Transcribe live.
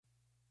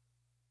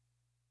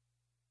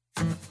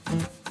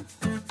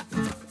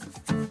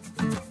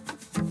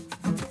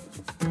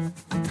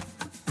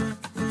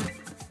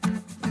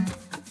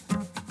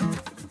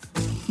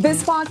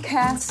This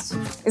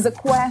podcast is a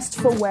quest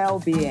for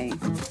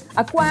well-being,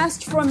 a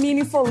quest for a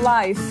meaningful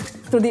life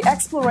through the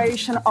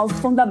exploration of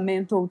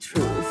fundamental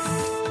truth.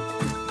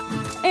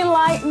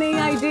 Enlightening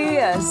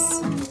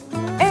ideas,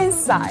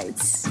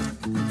 insights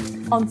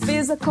on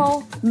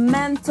physical,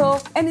 mental,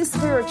 and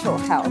spiritual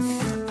health.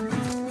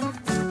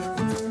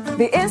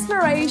 The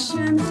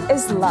inspiration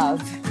is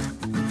love.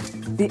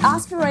 The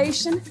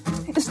aspiration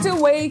is to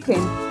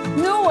awaken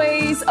new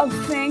ways of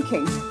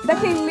thinking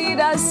that can lead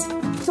us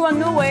to a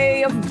new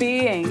way of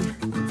being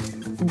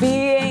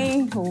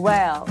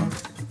well.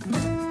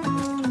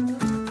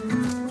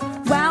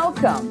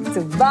 Welcome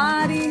to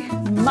Body,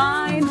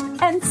 Mind,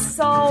 and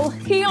Soul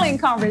Healing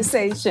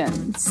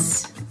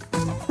Conversations.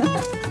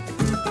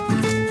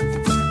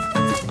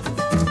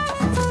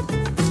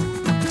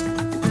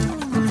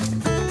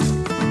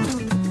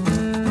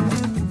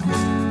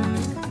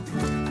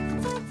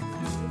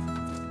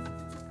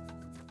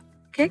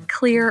 Get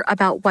clear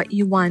about what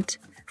you want,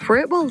 for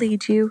it will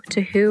lead you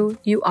to who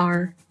you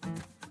are.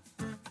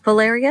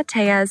 Valeria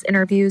Tejas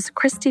interviews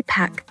Christy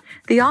Peck,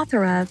 the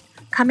author of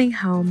Coming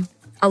Home,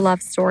 A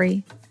Love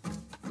Story.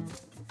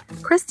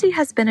 Christy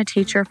has been a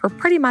teacher for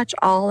pretty much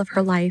all of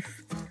her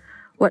life.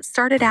 What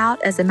started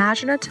out as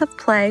imaginative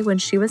play when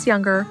she was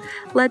younger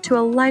led to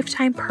a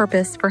lifetime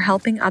purpose for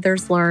helping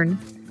others learn.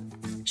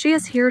 She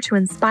is here to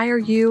inspire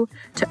you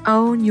to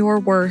own your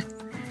worth,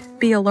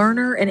 be a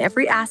learner in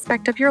every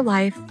aspect of your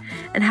life,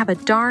 and have a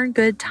darn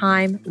good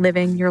time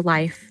living your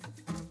life.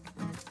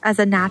 As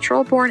a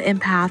natural-born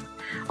empath,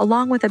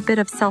 along with a bit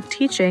of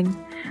self-teaching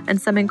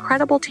and some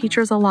incredible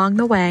teachers along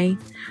the way,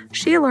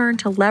 she learned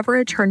to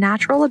leverage her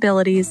natural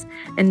abilities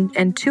and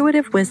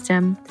intuitive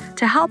wisdom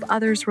to help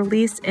others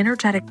release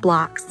energetic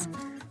blocks,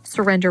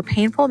 surrender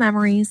painful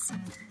memories,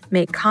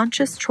 make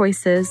conscious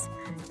choices,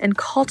 and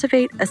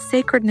cultivate a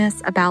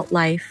sacredness about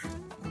life.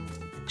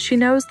 She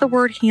knows the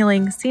word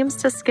healing seems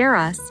to scare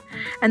us,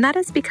 and that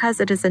is because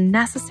it is a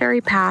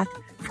necessary path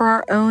for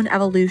our own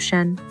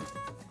evolution.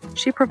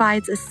 She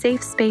provides a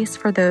safe space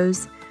for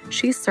those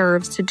she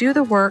serves to do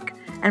the work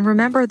and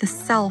remember the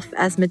self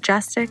as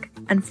majestic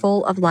and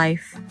full of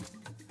life.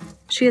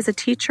 She is a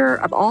teacher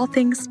of all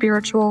things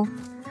spiritual,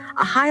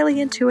 a highly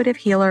intuitive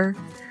healer,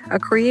 a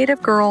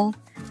creative girl,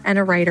 and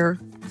a writer.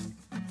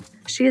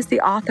 She is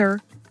the author,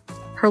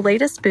 her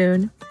latest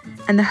boon,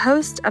 and the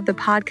host of the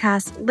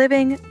podcast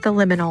Living the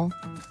Liminal,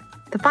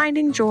 the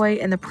finding joy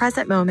in the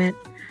present moment,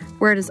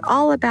 where it is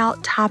all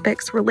about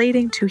topics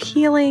relating to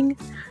healing,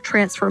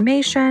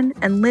 transformation,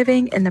 and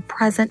living in the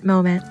present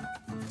moment.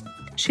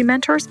 She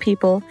mentors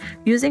people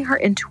using her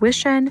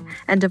intuition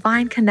and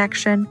divine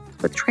connection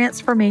with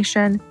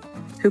transformation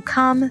who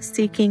come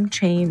seeking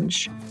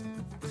change.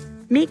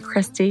 Meet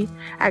Christy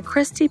at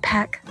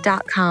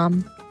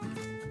ChristyPeck.com.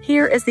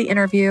 Here is the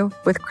interview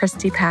with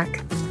Christy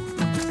Peck.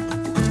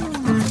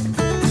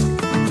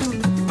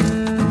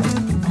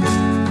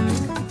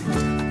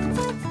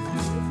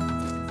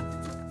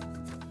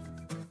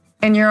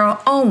 In your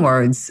own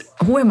words,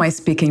 who am I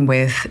speaking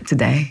with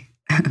today?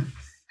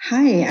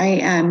 Hi, I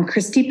am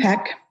Christy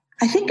Peck.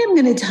 I think I'm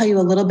going to tell you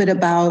a little bit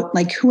about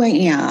who I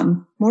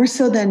am, more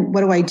so than what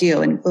do I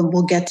do, and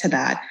we'll get to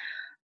that.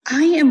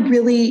 I am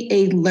really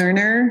a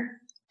learner.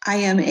 I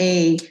am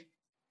a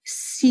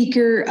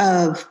seeker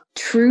of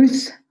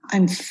truth.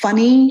 I'm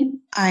funny.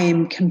 I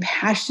am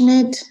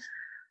compassionate.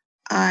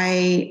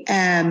 I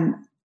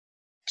am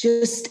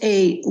just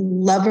a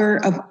lover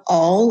of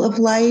all of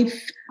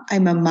life.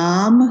 I'm a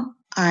mom.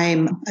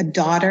 I'm a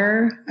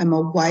daughter. I'm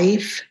a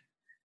wife.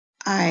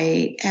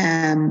 I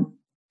am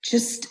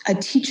just a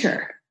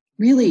teacher,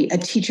 really a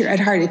teacher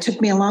at heart. It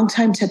took me a long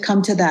time to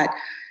come to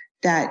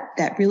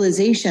that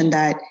realization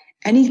that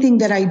anything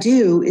that I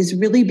do is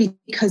really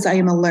because I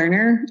am a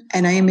learner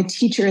and I am a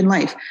teacher in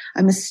life.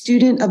 I'm a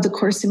student of the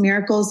Course in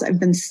Miracles. I've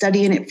been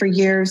studying it for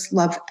years,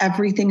 love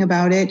everything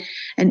about it.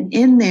 And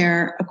in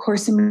there, A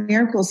Course in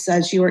Miracles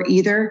says you are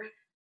either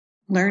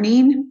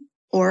learning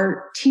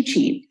or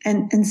teaching.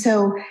 And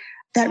so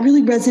that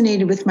really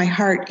resonated with my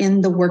heart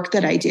in the work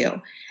that I do.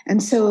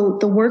 And so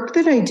the work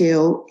that I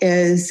do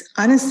is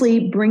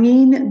honestly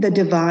bringing the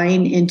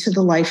divine into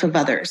the life of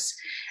others.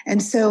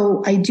 And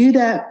so I do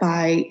that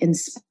by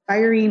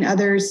inspiring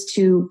others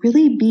to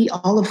really be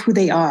all of who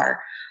they are.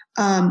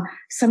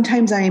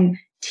 Sometimes I'm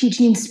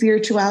teaching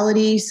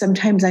spirituality.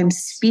 Sometimes I'm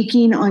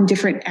speaking on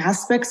different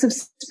aspects of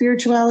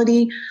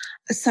spirituality.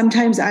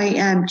 Sometimes I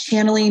am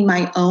channeling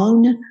my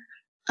own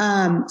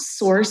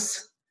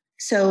source.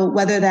 So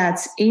whether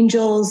that's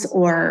angels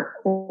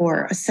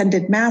or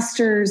ascended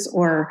masters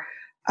or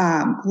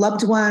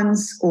loved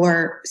ones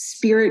or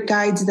spirit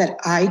guides that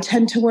I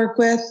tend to work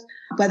with,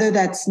 whether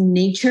that's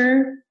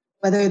nature,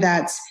 whether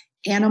that's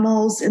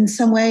animals in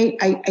some way,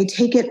 I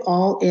take it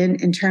all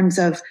in terms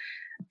of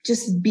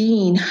just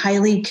being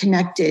highly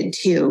connected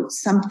to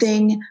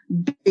something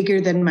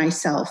bigger than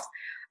myself.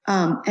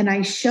 And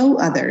I show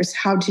others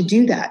how to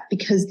do that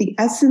because the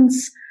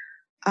essence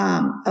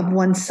of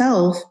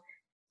oneself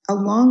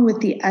along with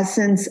the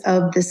essence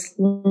of this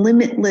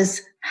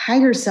limitless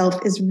higher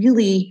self, is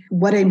really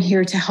what I'm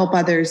here to help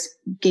others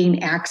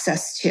gain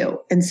access to.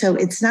 And so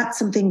it's not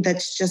something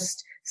that's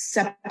just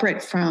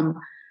separate from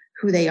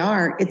who they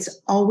are. It's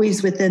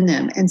always within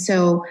them. And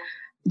so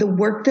the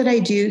work that I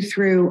do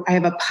I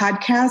have a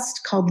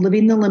podcast called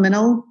Living the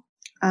Liminal,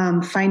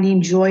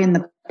 Finding Joy in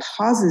the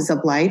Pauses of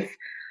Life,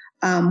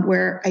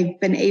 where I've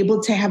been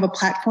able to have a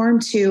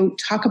platform to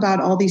talk about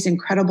all these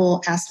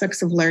incredible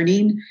aspects of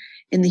learning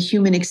in the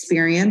human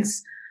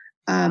experience.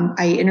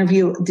 I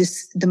interview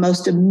the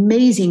most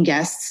amazing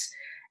guests,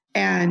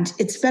 and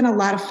it's been a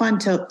lot of fun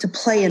to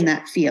play in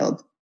that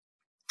field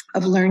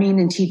of learning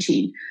and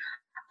teaching.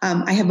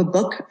 I have a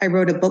book. I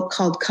wrote a book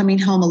called Coming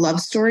Home, A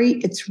Love Story.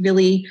 It's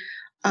really,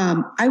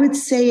 I would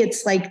say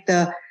it's like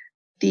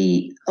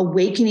the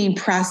awakening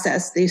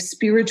process, the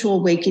spiritual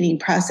awakening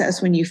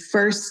process, when you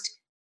first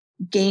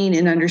gain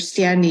an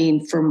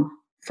understanding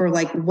for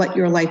like what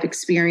your life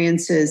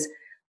experiences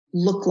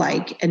look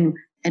like and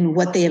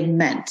what they have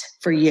meant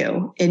for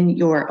you in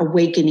your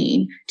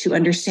awakening to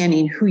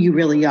understanding who you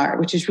really are,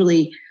 which is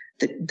really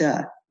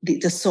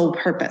the sole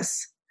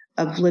purpose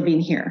of living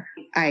here.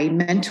 I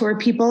mentor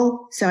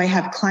people. So I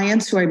have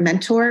clients who I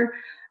mentor,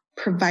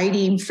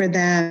 providing for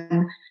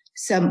them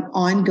some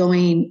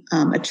ongoing,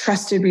 a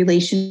trusted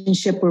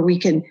relationship where we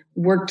can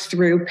work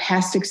through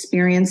past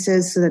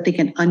experiences so that they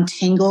can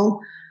untangle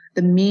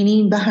the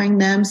meaning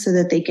behind them so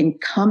that they can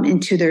come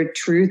into their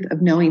truth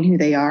of knowing who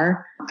they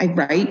are. I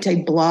write,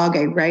 I blog,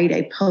 I write,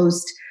 I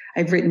post.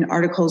 I've written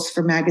articles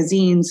for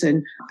magazines,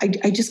 and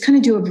I just kind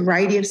of do a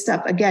variety of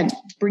stuff. Again,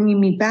 bringing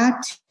me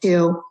back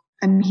to,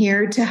 I'm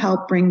here to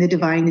help bring the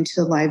divine into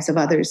the lives of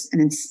others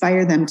and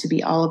inspire them to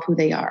be all of who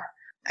they are.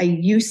 I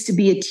used to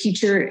be a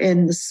teacher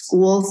in the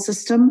school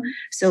system,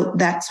 so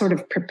that sort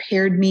of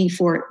prepared me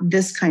for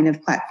this kind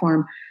of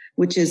platform,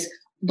 which is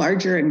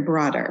larger and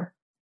broader.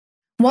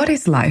 What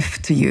is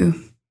life to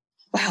you?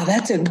 Wow,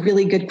 that's a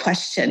really good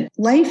question.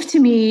 Life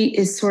to me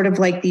is sort of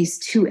like these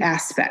two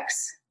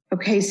aspects.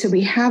 Okay, so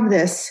we have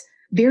this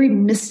very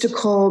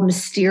mystical,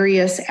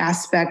 mysterious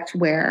aspect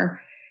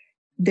where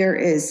there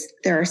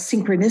are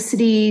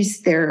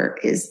synchronicities, there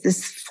is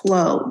this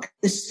flow,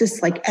 this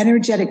like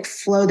energetic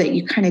flow that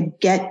you kind of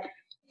get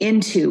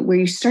into where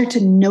you start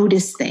to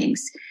notice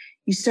things.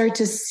 You start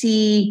to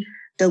see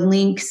the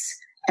links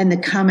and the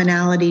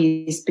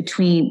commonalities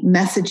between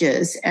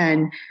messages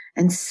and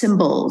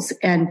symbols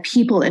and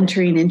people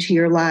entering into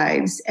your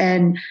lives,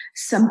 and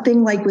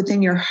something like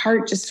within your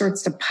heart just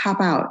starts to pop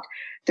out.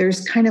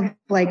 There's kind of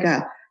like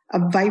a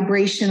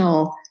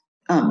vibrational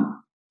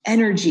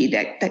energy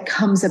that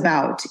comes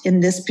about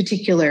in this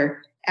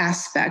particular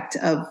aspect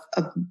of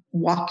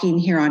walking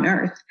here on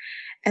earth.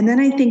 And then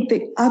I think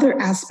the other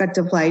aspect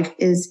of life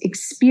is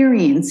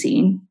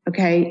experiencing,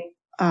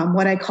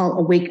 what I call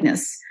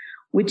awakeness,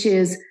 which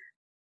is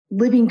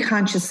living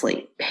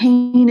consciously,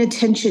 paying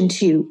attention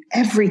to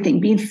everything,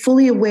 being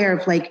fully aware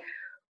of like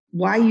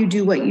why you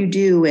do what you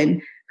do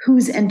and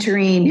who's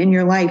entering in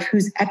your life,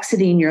 who's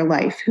exiting your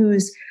life,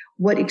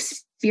 what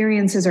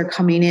experiences are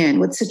coming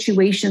in, what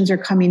situations are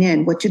coming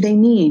in, what do they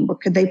mean?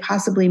 What could they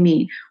possibly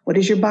mean? What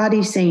is your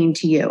body saying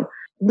to you?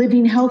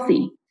 Living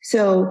healthy.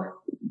 So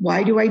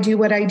why do I do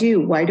what I do?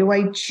 Why do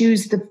I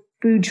choose the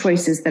food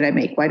choices that I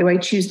make? Why do I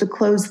choose the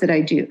clothes that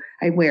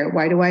I wear?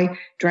 Why do I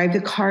drive the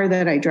car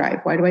that I drive?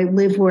 Why do I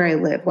live where I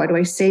live? Why do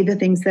I say the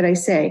things that I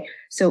say?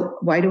 So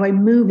why do I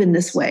move in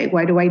this way?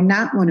 Why do I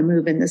not want to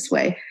move in this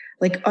way?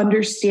 Like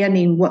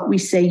understanding what we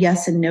say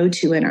yes and no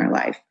to in our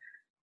life.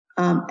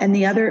 And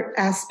the other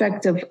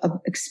aspect of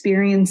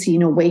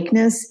experiencing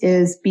awakeness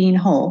is being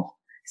whole.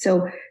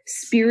 So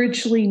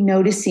spiritually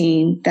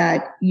noticing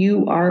that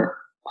you are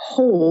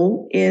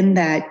whole in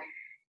that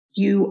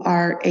you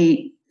are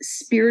a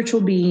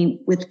spiritual being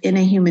within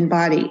a human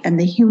body, and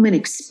the human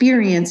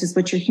experience is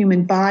what your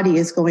human body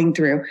is going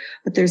through.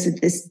 But there's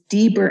this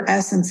deeper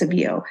essence of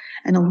you.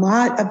 And a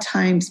lot of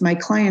times my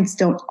clients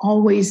don't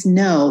always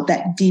know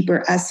that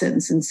deeper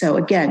essence. And so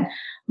again,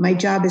 my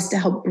job is to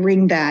help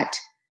bring that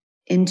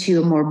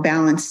into a more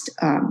balanced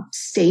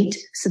state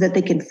so that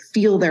they can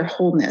feel their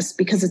wholeness,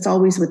 because it's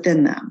always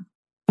within them.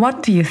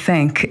 What do you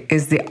think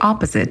is the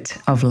opposite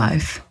of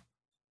life?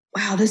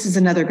 Wow, this is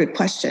another good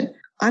question.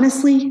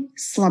 Honestly,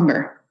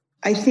 slumber.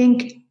 I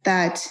think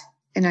that,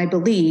 and I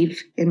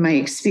believe in my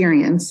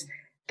experience,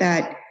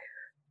 that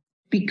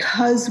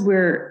because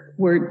we're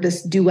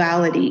this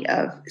duality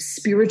of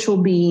spiritual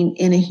being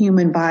in a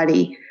human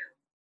body,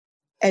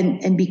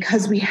 and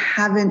because we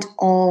haven't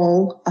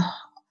all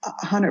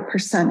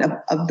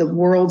 100% of the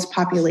world's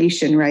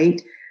population,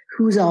 right,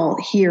 who's all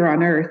here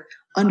on earth,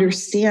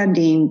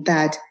 understanding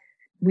that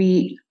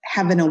we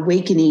have an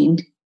awakening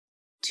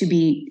to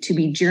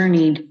be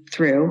journeyed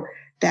through,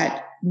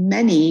 that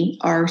many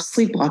are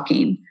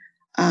sleepwalking.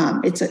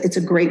 It's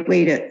a great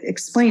way to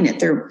explain it.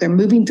 They're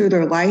moving through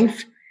their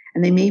life,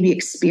 and they may be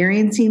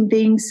experiencing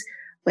things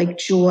like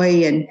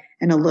joy and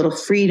a little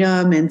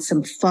freedom and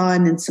some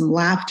fun and some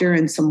laughter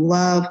and some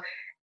love.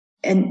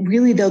 And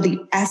really, though, the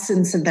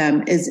essence of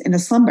them is in a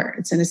slumber.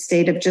 It's in a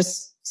state of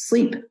just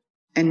sleep.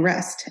 and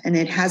rest. And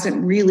it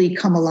hasn't really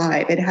come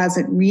alive. It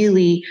hasn't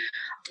really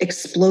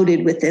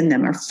exploded within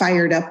them or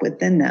fired up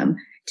within them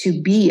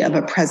to be of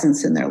a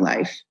presence in their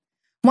life.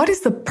 What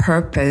is the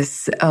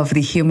purpose of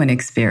the human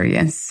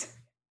experience?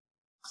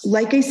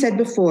 Like I said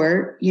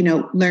before,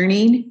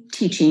 learning,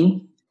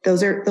 teaching,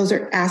 those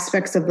are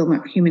aspects of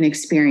the human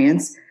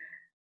experience.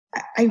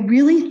 I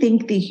really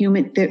think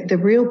the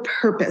real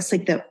purpose,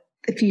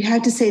 if you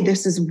had to say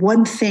this is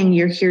one thing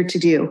you're here to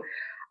do,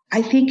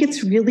 I think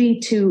it's really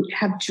to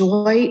have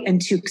joy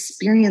and to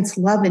experience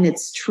love in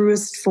its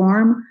truest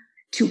form,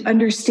 to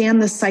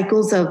understand the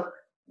cycles of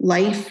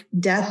life,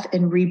 death,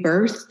 and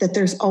rebirth, that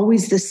there's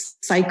always this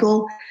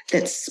cycle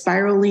that's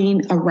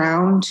spiraling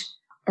around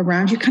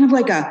you, kind of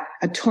like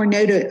a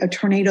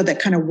tornado that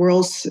kind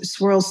of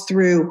swirls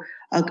through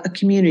a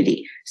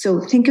community.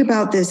 So think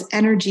about this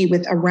energy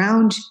with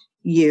around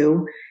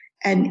you,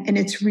 and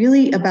it's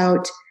really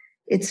about,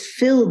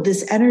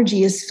 this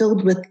energy is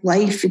filled with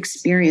life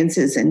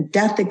experiences and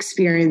death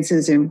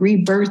experiences and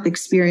rebirth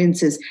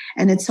experiences.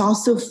 And it's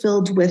also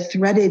filled with,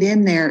 threaded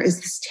in there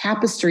is this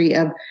tapestry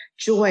of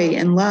joy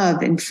and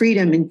love and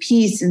freedom and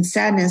peace and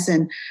sadness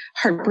and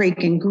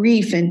heartbreak and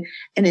grief. And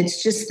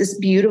it's just this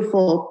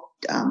beautiful,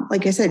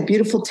 like I said,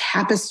 beautiful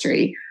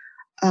tapestry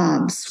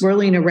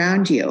swirling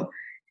around you.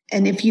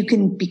 And if you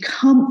can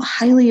become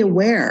highly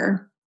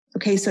aware,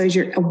 okay, so as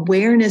your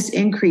awareness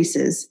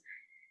increases,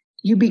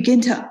 you begin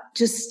to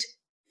just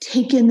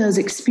take in those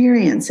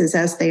experiences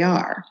as they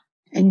are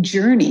and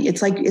journey.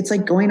 It's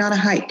like going on a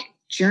hike,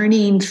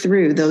 journeying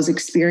through those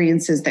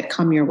experiences that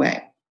come your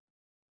way.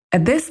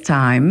 At this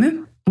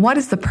time, what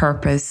is the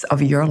purpose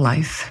of your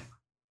life?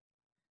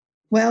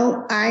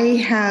 Well, I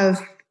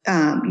have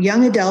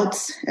young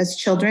adults as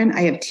children.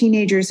 I have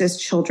teenagers as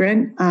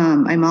children.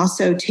 I'm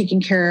also taking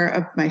care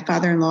of my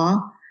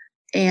father-in-law,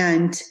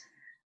 and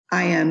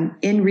I am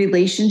in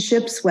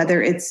relationships,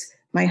 whether it's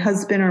my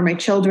husband or my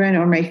children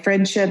or my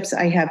friendships.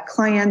 I have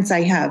clients.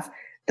 I have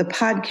the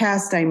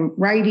podcast. I'm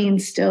writing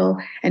still.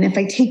 And if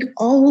I take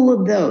all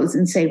of those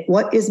and say,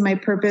 what is my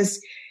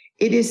purpose?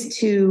 It is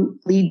to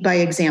lead by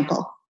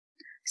example.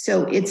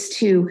 So it's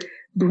to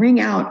bring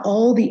out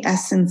all the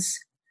essence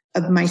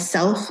of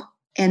myself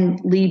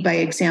and lead by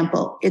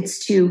example.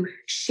 It's to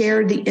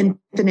share the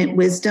infinite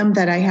wisdom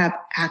that I have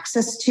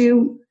access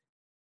to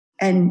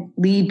and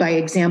lead by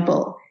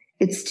example.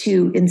 It's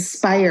to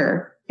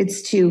inspire.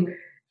 It's to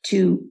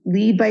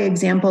lead by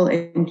example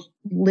and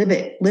live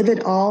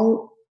it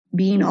all,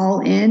 being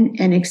all in,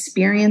 and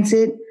experience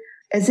it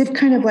as if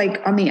kind of like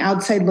on the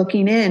outside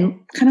looking in,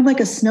 kind of like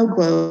a snow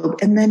globe,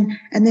 and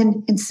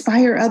then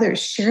inspire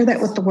others, share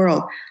that with the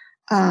world.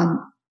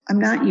 I'm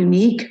not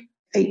unique.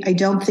 I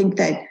don't think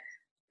that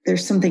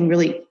there's something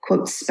really,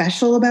 quote,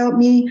 special about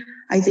me.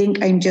 I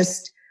think I'm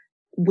just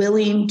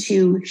willing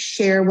to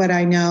share what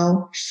I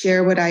know,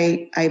 share what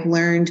I've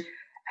learned,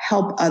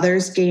 help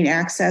others gain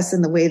access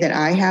in the way that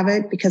I have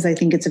it, because I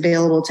think it's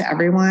available to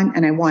everyone.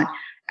 And I want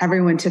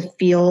everyone to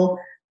feel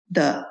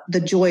the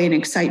joy and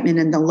excitement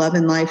and the love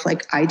in life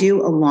like I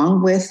do,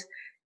 along with,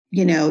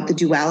 the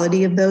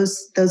duality of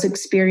those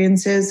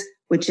experiences,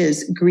 which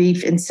is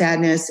grief and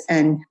sadness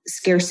and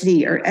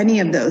scarcity, or any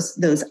of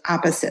those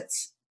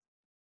opposites.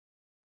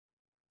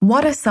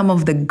 What are some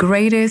of the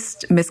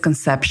greatest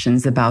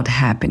misconceptions about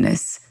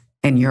happiness,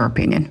 in your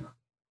opinion?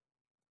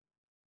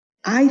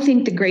 I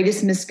think the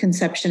greatest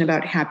misconception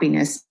about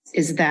happiness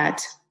is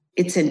that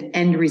it's an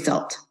end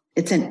result.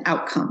 It's an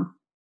outcome,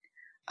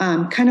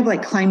 kind of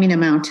like climbing a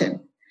mountain.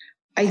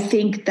 I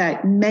think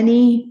that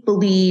many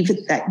believe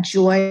that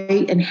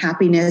joy and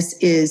happiness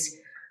is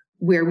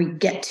where we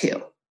get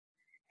to.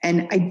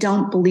 And I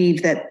don't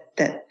believe that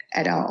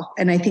at all.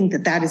 And I think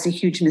that is a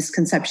huge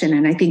misconception.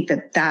 And I think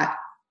that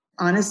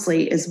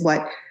honestly is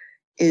what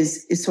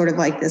is sort of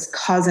like this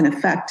cause and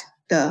effect.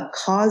 The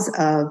cause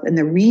of and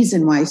the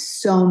reason why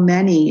so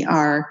many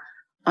are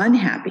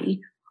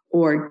unhappy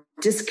or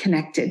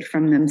disconnected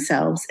from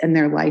themselves and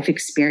their life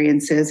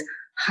experiences,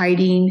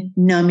 hiding,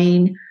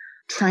 numbing,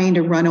 trying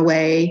to run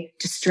away,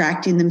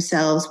 distracting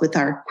themselves with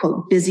our,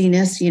 quote,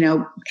 busyness,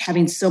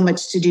 having so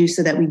much to do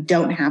so that we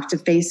don't have to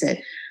face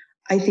it.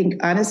 I think,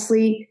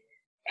 honestly,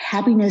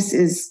 happiness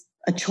is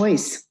a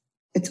choice.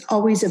 It's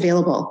always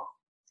available.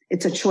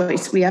 It's a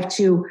choice. We have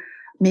to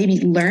maybe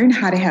learn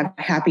how to have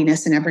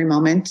happiness in every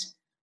moment.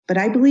 But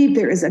I believe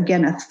there is,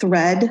 again, a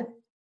thread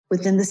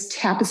within this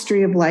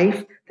tapestry of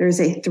life. There is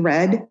a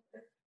thread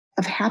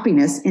of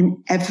happiness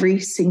in every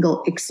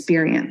single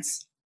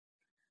experience.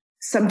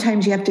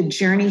 Sometimes you have to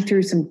journey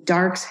through some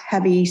dark,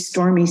 heavy,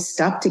 stormy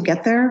stuff to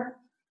get there,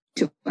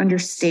 to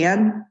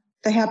understand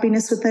the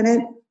happiness within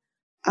it.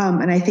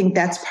 And I think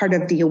that's part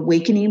of the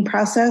awakening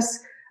process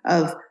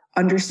of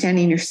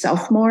understanding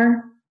yourself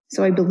more.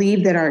 So I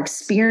believe that our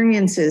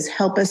experiences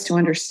help us to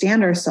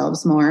understand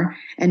ourselves more.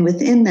 And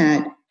within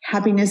that,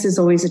 happiness is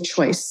always a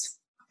choice.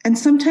 And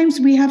sometimes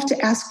we have to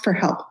ask for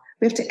help.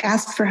 We have to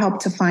ask for help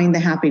to find the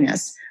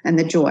happiness and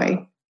the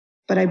joy.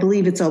 But I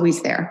believe it's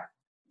always there.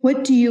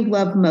 What do you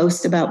love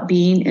most about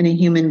being in a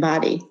human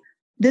body?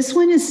 This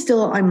one is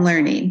still, I'm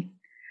learning.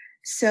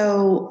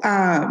 So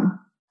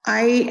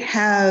I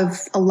have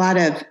a lot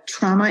of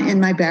trauma in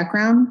my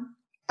background,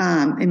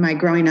 in my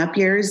growing up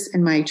years,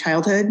 in my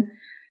childhood,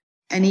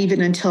 and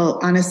even until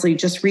honestly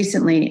just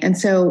recently. And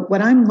so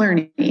what I'm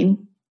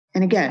learning,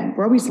 and again,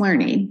 we're always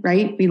learning,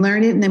 right? We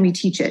learn it and then we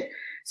teach it.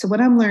 So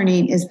what I'm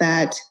learning is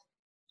that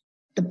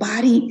the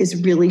body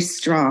is really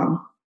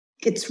strong.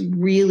 It's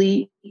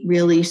really,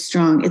 really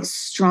strong. It's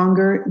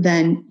stronger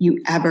than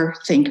you ever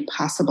think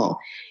possible.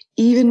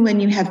 Even when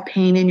you have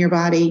pain in your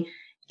body,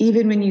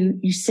 even when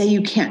you say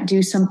you can't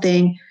do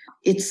something,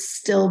 it's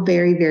still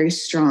very, very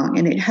strong.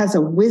 And it has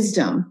a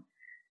wisdom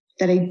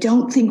that I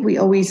don't think we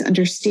always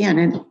understand.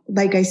 And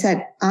like I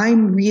said,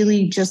 I'm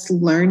really just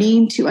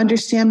learning to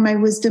understand my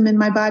wisdom in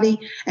my body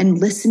and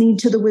listening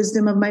to the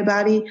wisdom of my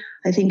body.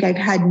 I think I've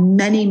had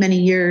many, many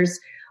years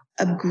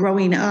of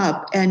growing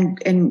up and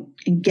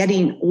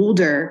getting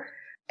older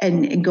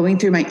and going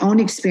through my own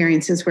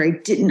experiences where I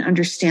didn't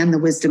understand the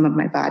wisdom of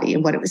my body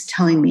and what it was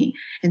telling me.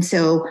 And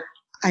so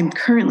I'm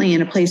currently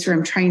in a place where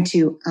I'm trying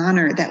to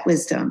honor that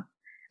wisdom,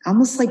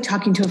 almost like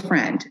talking to a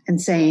friend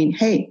and saying,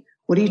 hey,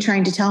 what are you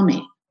trying to tell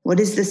me? What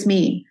does this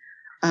mean?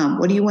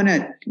 What do you want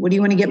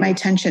to get my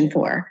attention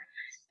for?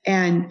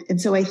 And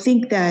so I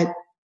think that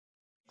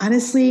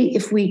honestly,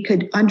 if we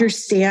could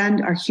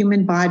understand our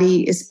human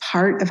body is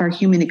part of our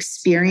human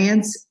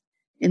experience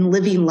in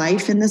living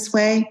life in this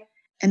way,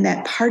 and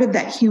that part of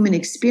that human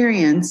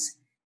experience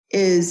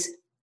is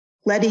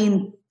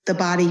letting the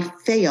body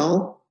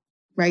fail,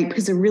 right?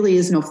 Because there really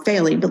is no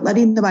failing, but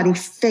letting the body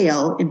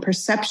fail in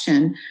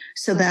perception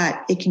so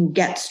that it can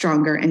get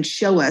stronger and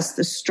show us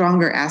the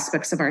stronger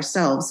aspects of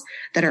ourselves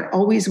that are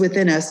always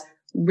within us,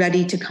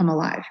 ready to come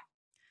alive.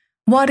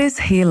 What is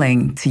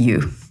healing to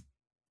you?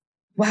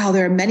 Wow,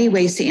 there are many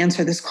ways to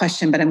answer this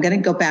question, but I'm going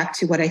to go back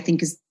to what I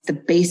think is the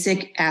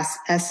basic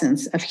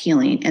essence of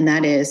healing, and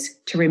that is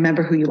to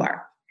remember who you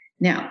are.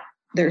 Now,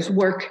 there's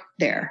work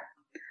there.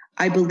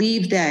 I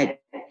believe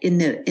that in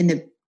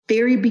the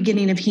very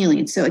beginning of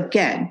healing, so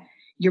again,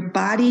 your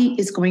body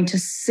is going to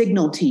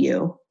signal to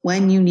you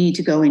when you need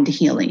to go into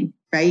healing,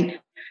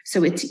 right?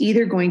 So it's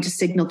either going to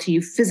signal to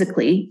you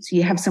physically, so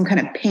you have some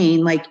kind of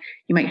pain, like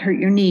you might hurt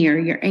your knee or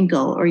your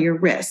ankle or your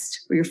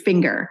wrist or your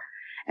finger.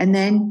 And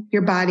then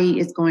your body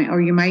is going,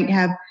 or you might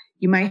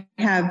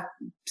have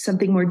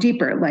something more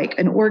deeper, like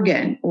an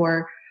organ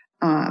or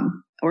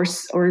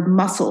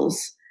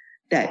muscles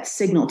that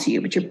signal to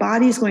you. But your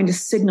body is going to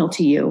signal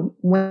to you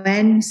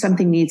when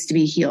something needs to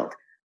be healed.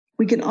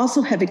 We can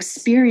also have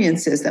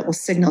experiences that will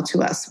signal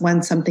to us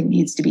when something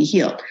needs to be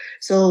healed.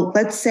 So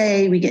let's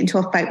say we get into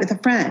a fight with a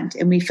friend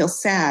and we feel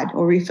sad,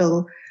 or we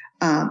feel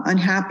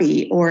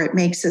unhappy, or it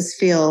makes us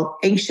feel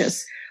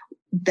anxious.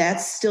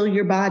 That's still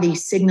your body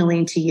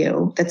signaling to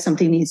you that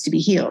something needs to be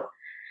healed.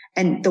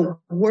 And the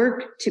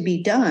work to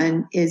be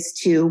done is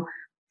to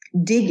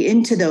dig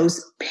into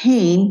those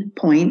pain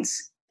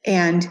points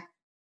and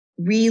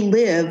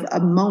relive a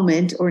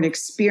moment or an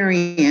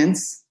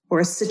experience or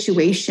a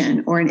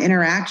situation or an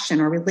interaction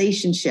or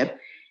relationship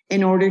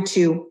in order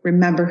to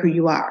remember who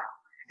you are.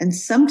 And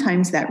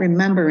sometimes that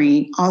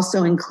remembering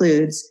also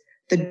includes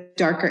the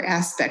darker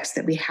aspects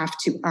that we have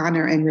to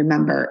honor and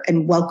remember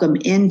and welcome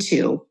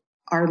into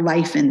our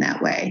life in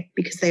that way,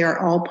 because they are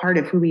all part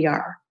of who we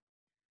are.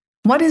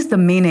 What is the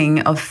meaning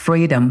of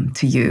freedom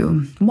to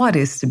you? What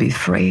is to be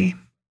free?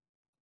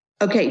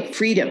 Okay,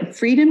 freedom.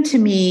 Freedom to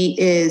me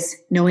is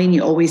knowing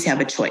you always have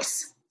a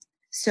choice.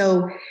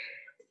 So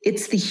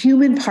it's the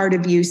human part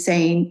of you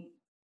saying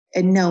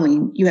and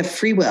knowing you have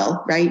free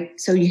will, right?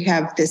 So you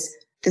have this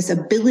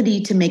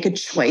ability to make a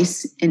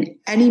choice in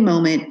any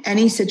moment,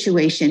 any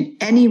situation,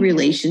 any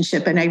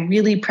relationship. And I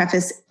really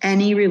preface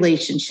any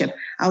relationship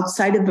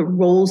outside of the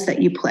roles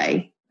that you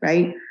play,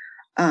 right?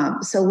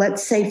 So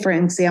let's say, for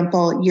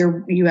example,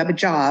 you have a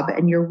job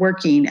and you're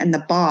working, and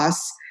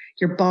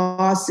your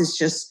boss is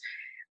just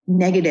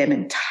negative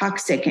and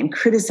toxic and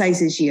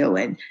criticizes you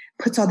and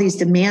puts all these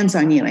demands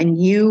on you,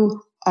 and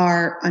you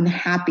are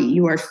unhappy.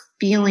 You are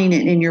feeling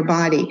it in your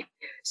body.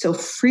 So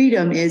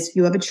freedom is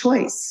you have a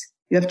choice.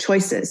 You have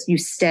choices. You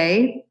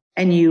stay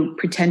and you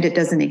pretend it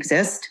doesn't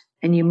exist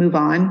and you move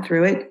on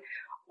through it,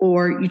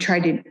 or you try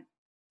to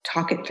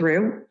talk it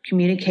through,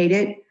 communicate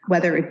it,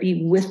 whether it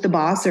be with the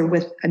boss or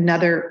with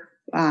another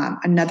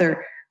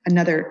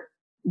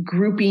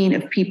grouping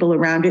of people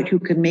around it who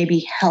could maybe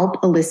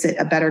help elicit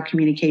a better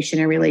communication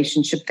and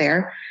relationship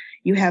there.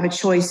 You have a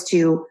choice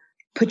to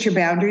put your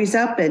boundaries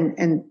up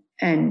and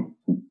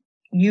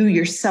you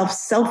yourself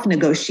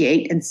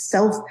self-negotiate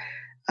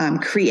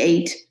and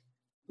create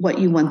what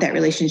you want that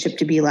relationship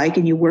to be like,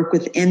 and you work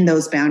within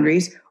those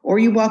boundaries, or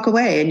you walk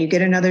away and you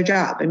get another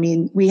job. I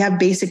mean, we have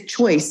basic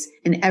choice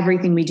in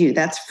everything we do.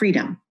 That's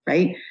freedom,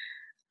 right?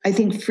 I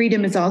think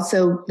freedom is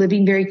also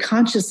living very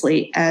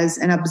consciously as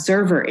an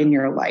observer in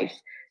your life.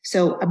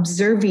 So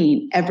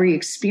observing every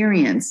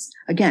experience,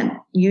 again,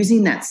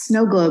 using that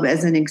snow globe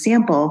as an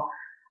example,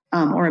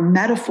 or a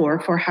metaphor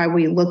for how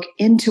we look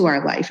into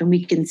our life and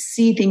we can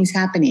see things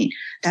happening.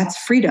 That's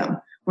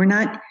freedom.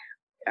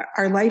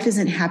 our life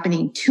isn't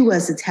happening to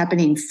us, it's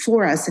happening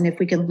for us. And if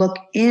we can look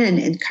in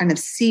and kind of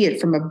see it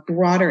from a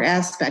broader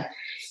aspect,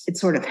 it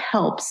sort of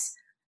helps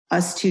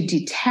us to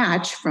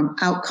detach from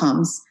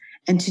outcomes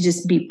and to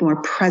just be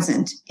more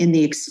present in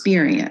the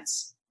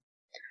experience.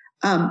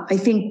 I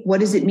think, what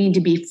does it mean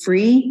to be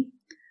free?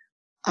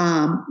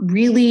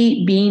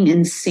 Really being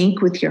in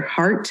sync with your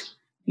heart,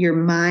 your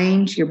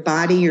mind, your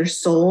body, your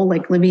soul,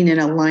 like living an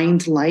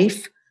aligned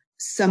life.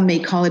 Some may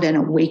call it an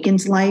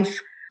awakened life,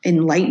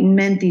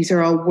 enlightenment. These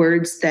are all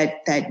words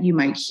that you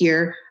might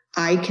hear.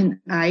 In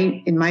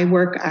my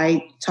work,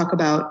 I talk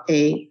about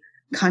a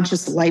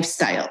conscious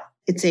lifestyle.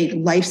 It's a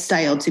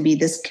lifestyle to be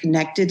this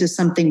connected to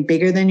something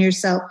bigger than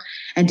yourself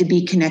and to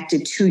be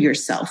connected to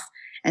yourself.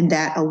 And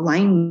that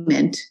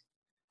alignment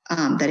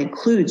that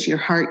includes your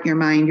heart, your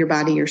mind, your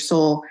body, your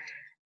soul,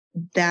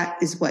 that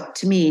is what,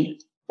 to me,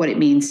 what it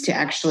means to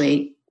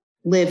actually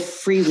live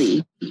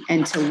freely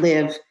and to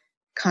live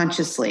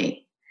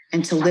consciously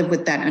and to live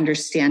with that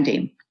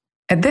understanding.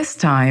 At this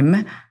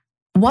time,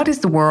 what is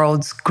the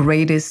world's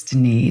greatest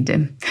need?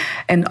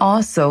 And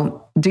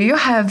also, do you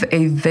have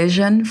a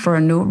vision for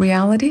a new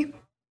reality?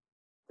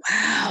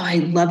 Wow,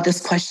 I love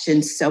this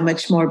question so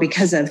much more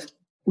because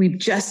we've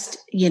just,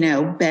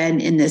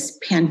 been in this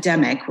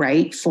pandemic,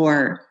 right,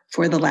 for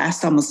the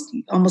last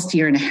almost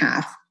year and a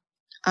half,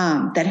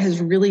 that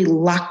has really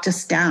locked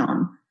us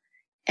down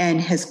and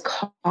has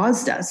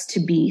caused us to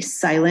be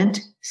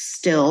silent,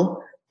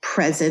 still,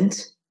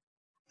 present,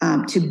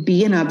 to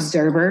be an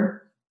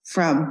observer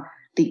from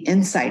the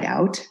inside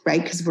out,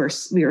 right?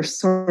 Because we are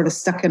sort of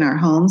stuck in our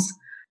homes.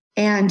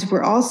 And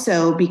we're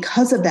also,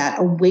 because of that,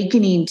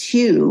 awakening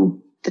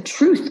to the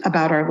truth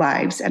about our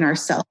lives and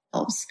ourselves.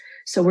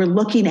 So we're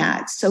looking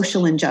at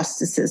social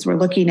injustices. We're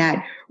looking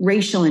at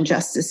racial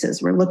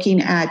injustices. We're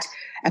looking at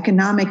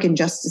economic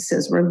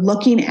injustices. We're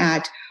looking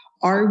at,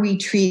 are we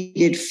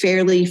treated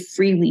fairly,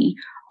 freely?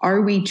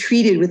 Are we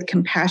treated with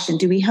compassion?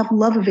 Do we have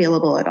love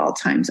available at all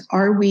times?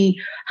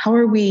 How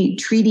are we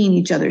treating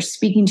each other,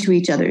 speaking to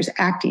each other,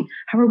 acting?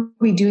 How are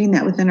we doing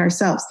that within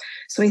ourselves?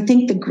 So I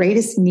think the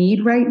greatest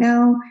need right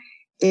now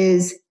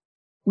is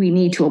we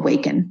need to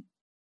awaken.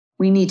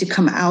 We need to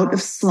come out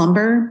of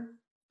slumber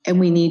and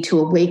we need to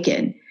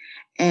awaken.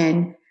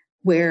 And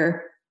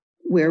where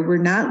we're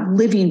not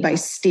living by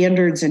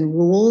standards and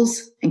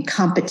rules and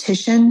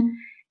competition,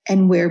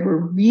 and where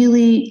we're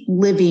really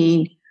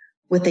living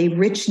with a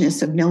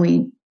richness of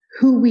knowing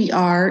who we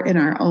are in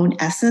our own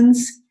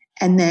essence,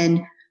 and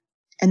then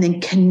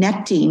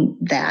connecting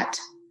that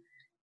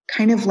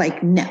kind of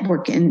like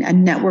network, in a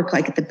network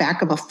like at the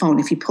back of a phone.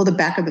 If you pull the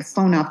back of the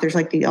phone off, there's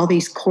like all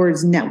these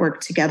cords networked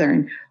together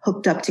and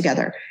hooked up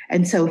together.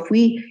 And so if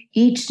we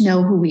each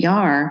know who we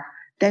are,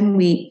 then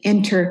we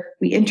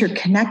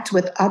interconnect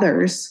with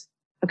others,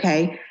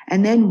 okay?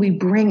 And then we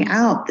bring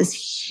out this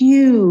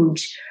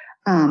huge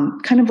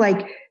kind of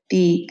like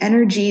the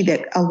energy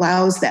that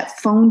allows that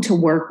phone to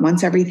work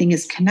once everything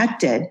is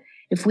connected.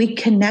 If we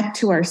connect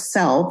to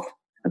ourselves,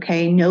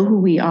 okay, know who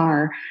we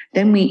are,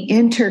 then we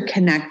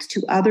interconnect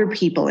to other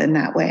people in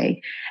that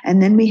way.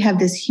 And then we have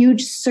this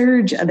huge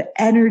surge of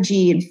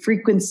energy and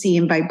frequency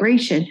and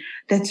vibration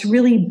that's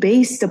really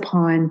based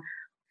upon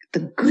the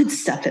good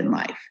stuff in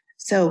life.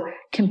 So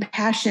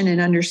compassion and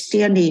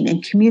understanding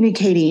and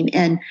communicating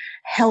and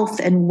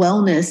health and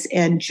wellness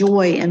and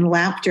joy and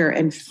laughter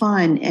and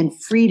fun and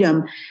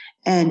freedom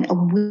and a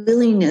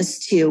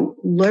willingness to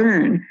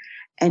learn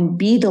and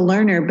be the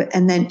learner.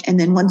 And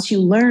then once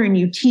you learn,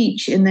 you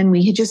teach. And then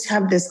we just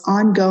have this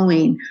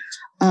ongoing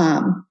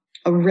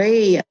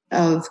array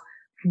of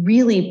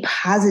really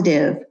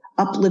positive,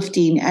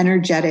 uplifting,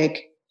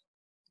 energetic,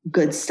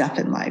 good stuff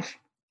in life.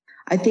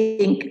 I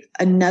think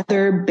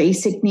another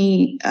basic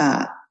need,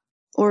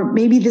 or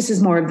maybe this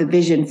is more of the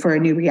vision for a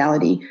new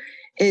reality,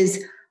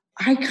 is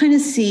I kind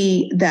of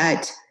see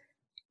that,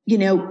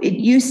 it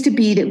used to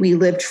be that we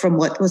lived from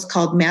what was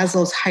called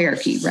Maslow's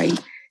hierarchy, right?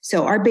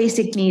 So our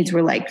basic needs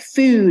were like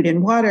food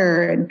and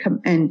water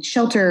and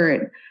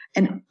shelter.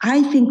 And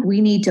I think we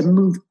need to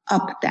move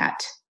up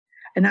that.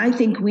 And I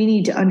think we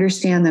need to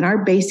understand that our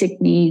basic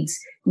needs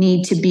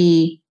need to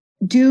be,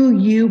 do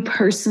you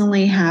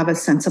personally have a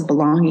sense of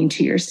belonging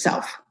to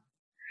yourself?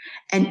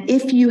 And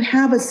if you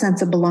have a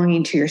sense of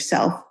belonging to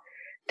yourself,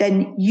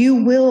 then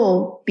you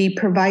will be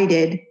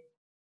provided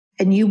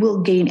and you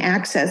will gain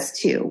access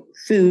to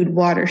food,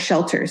 water,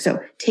 shelter.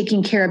 So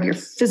taking care of your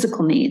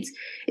physical needs.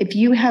 If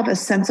you have a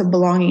sense of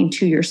belonging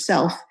to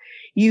yourself,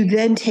 you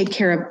then take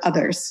care of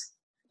others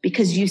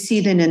because you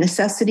see then a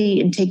necessity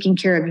in taking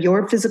care of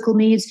your physical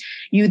needs.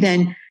 You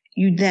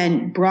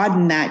then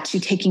broaden that to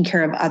taking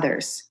care of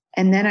others.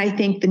 And then I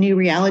think the new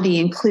reality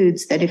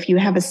includes that if you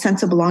have a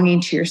sense of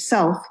belonging to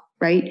yourself,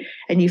 right,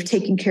 and you've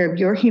taken care of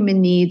your human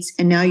needs,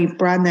 and now you've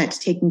broadened that to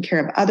taking care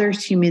of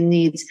others' human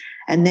needs,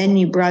 and then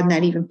you broaden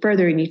that even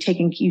further and you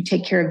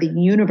take care of the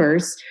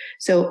universe.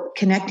 So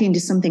connecting to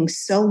something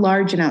so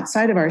large and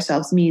outside of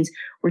ourselves means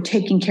we're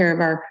taking care of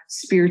our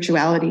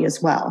spirituality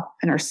as well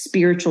and our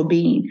spiritual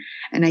being.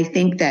 And I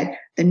think that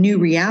the new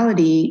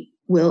reality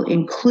will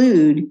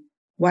include,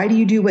 why do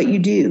you do what you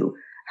do?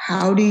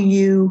 How do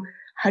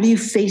you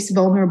face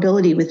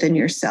vulnerability within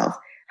yourself?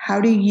 How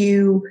do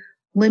you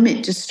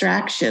limit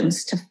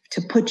distractions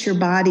to put your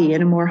body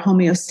in a more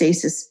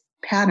homeostasis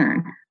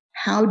pattern?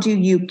 How do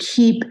you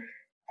keep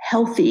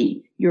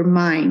healthy your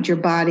mind, your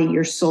body,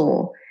 your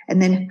soul?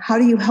 And then how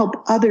do you help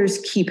others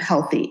keep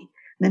healthy?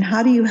 And then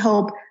how do you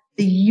help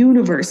the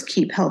universe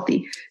keep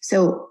healthy?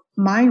 So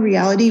my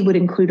reality would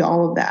include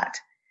all of that.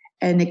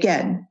 And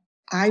again,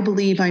 I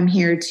believe I'm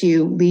here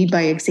to lead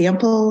by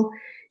example,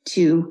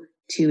 to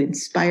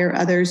inspire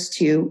others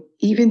to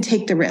even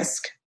take the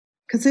risk,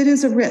 because it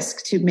is a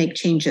risk to make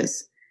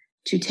changes,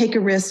 to take a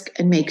risk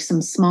and make some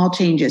small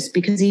changes,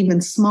 because even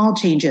small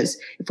changes,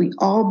 if we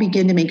all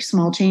begin to make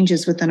small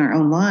changes within our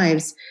own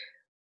lives,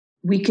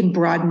 we can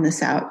broaden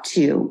this out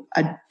to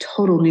a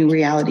total new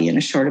reality in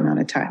a short amount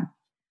of time.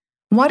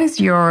 What is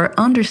your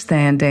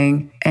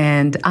understanding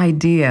and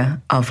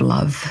idea of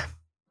love?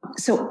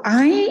 So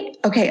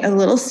a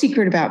little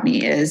secret about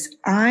me is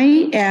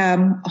I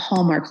am a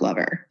Hallmark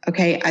lover.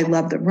 Okay. I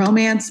love the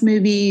romance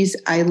movies.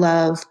 I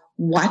love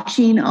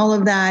watching all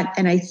of that.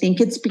 And I think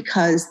it's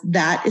because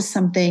that is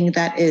something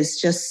that is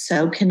just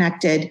so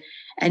connected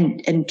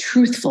and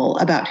truthful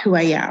about who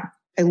I am.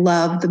 I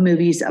love the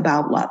movies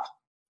about love.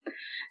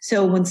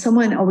 So when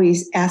someone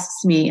always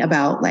asks me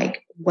about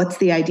like, what's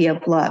the idea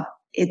of love?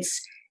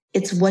 It's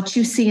what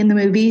you see in the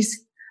movies,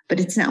 but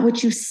it's not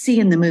what you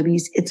see in the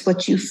movies. It's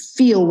what you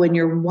feel when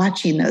you're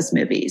watching those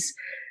movies.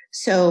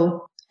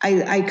 So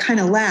I kind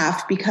of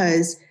laugh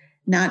because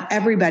not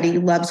everybody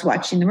loves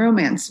watching the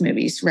romance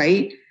movies,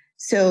 right?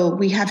 So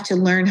we have to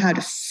learn how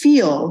to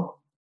feel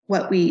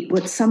what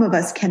some of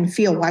us can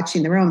feel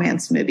watching the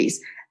romance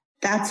movies.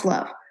 That's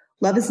love.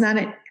 Love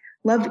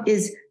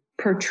is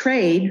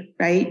portrayed,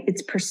 right?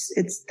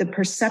 It's the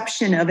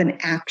perception of an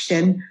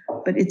action,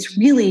 but it's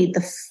really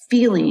the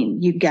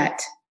feeling you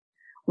get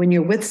when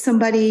you're with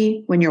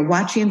somebody, when you're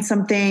watching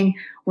something,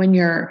 when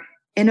you're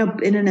in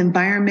an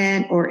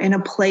environment or in a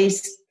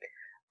place.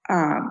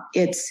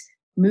 It's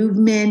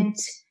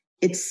movement.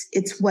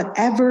 It's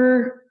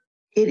whatever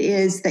it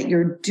is that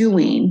you're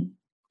doing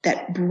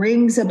that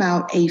brings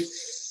about a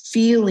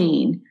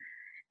feeling.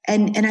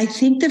 And I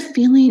think the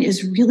feeling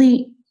is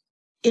really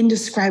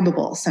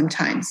indescribable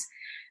sometimes,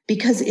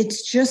 because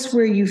it's just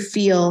where you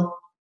feel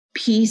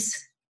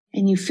peace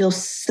and you feel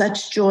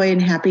such joy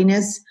and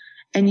happiness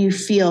and you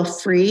feel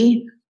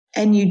free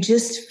and you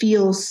just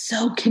feel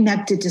so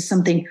connected to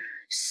something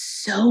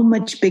so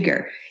much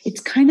bigger. It's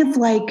kind of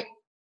like,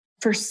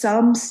 for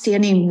some,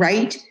 standing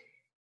right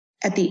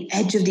at the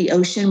edge of the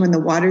ocean when the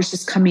water's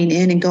just coming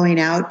in and going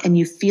out, and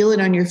you feel it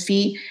on your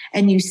feet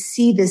and you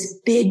see this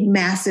big,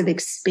 massive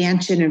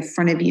expansion in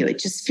front of you. It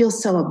just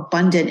feels so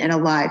abundant and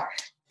alive.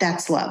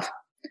 That's love.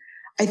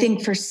 I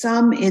think for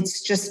some,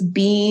 it's just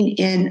being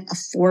in a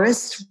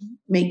forest,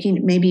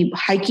 maybe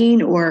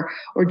hiking or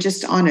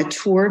just on a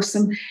tour of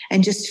some,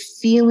 and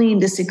just feeling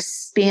this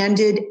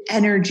expanded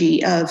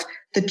energy of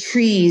the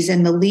trees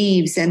and the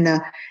leaves and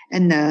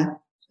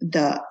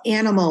the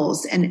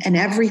animals and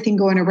everything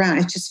going around.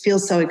 It just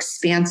feels so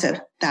expansive.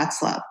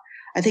 That's love.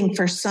 I think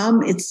for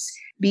some, it's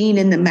being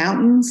in the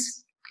mountains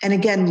and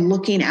again,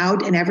 looking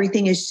out and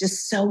everything is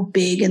just so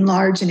big and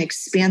large and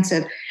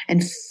expansive,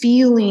 and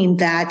feeling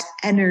that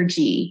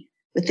energy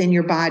within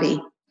your body.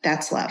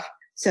 That's love.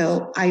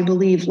 So I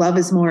believe love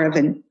is more of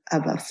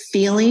a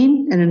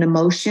feeling and an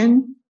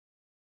emotion,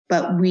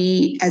 but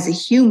we as a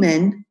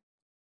human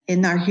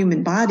in our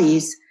human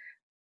bodies,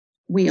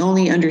 we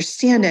only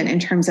understand it in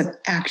terms of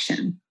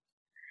action.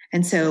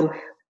 And so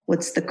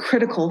what's the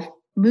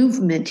critical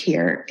movement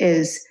here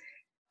is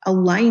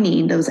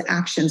aligning those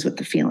actions with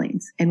the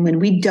feelings. And when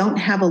we don't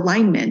have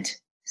alignment,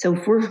 so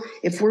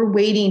if we're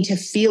waiting to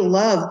feel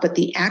love, but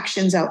the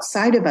actions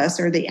outside of us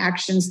or the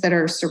actions that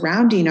are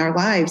surrounding our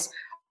lives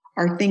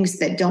are things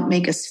that don't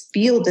make us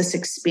feel this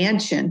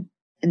expansion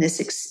and this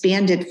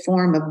expanded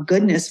form of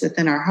goodness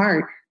within our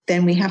heart,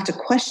 then we have to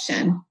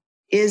question,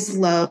 is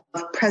love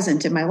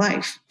present in my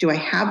life? Do I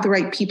have the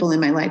right people in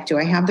my life? Do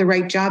I have the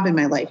right job in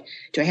my life?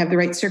 Do I have the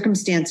right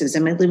circumstances?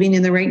 Am I living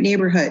in the right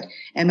neighborhood?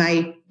 Am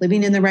I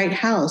living in the right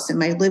house?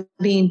 Am I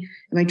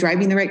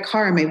driving the right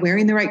car? Am I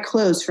wearing the right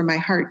clothes for my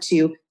heart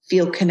to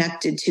feel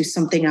connected to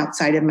something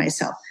outside of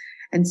myself?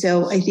 And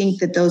so I think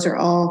that those are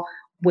all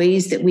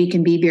ways that we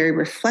can be very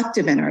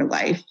reflective in our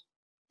life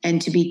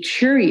and to be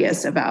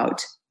curious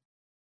about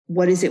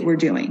what is it we're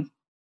doing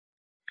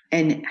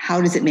and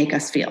how does it make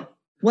us feel?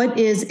 What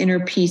is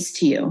inner peace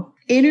to you?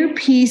 Inner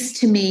peace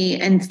to me,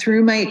 and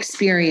through my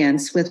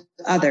experience with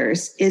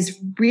others, is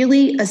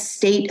really a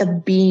state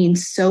of being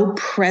so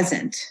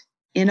present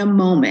in a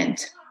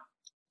moment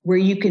where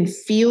you can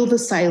feel the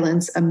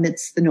silence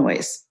amidst the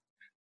noise.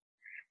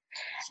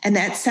 And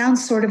that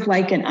sounds sort of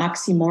like an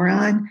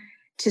oxymoron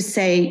to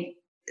say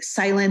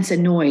silence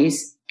and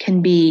noise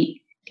can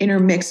be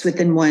intermixed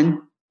within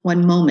one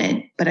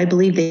moment, but I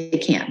believe they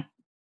can.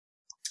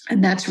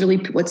 And that's really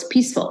what's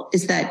peaceful,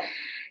 is that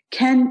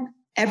can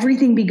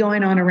everything be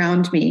going on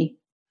around me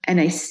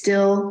and I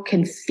still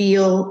can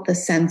feel the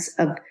sense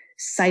of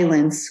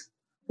silence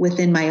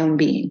within my own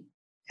being?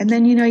 And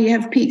then, you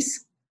have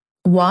peace.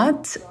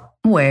 What,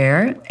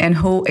 where, and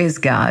who is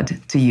God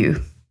to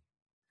you?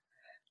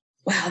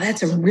 Wow,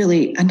 that's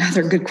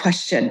another good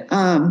question.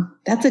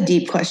 That's a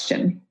deep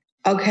question.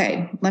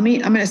 Okay, I'm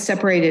going to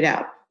separate it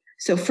out.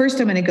 So first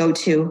I'm going to go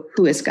to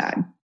who is God.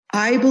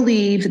 I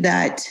believe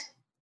that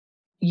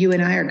you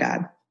and I are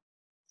God.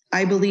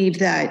 I believe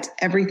that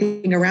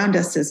everything around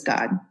us is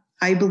God.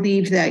 I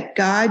believe that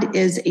God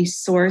is a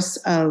source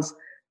of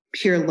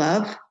pure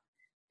love.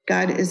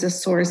 God is a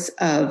source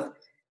of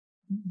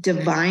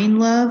divine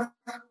love,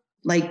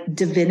 like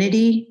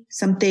divinity,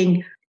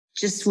 something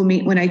just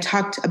when I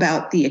talked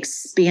about the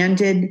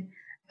expanded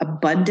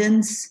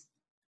abundance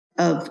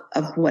of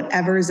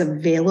whatever is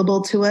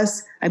available to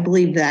us, I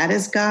believe that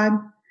is God.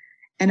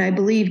 And I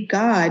believe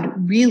God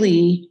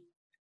really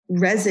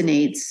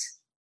resonates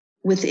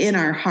within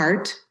our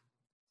heart.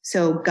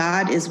 So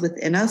God is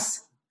within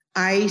us.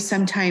 I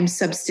sometimes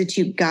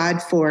substitute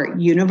God for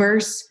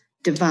universe,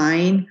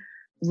 divine,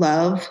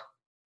 love,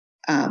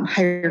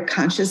 higher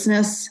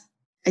consciousness.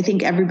 I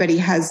think everybody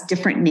has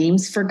different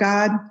names for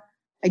God.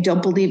 I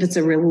don't believe it's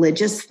a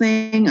religious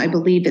thing. I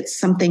believe it's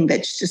something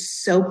that's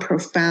just so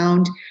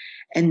profound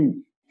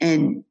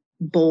and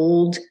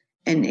bold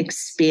and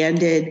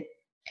expanded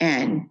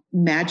and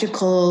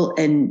magical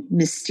and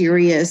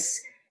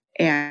mysterious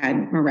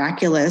and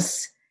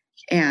miraculous.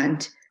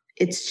 And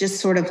it's just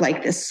sort of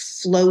like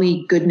this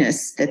flowy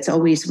goodness that's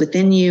always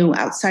within you,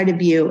 outside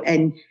of you,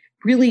 and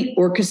really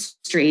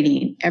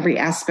orchestrating every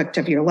aspect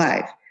of your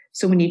life.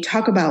 So when you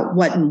talk about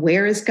what and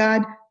where is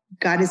God,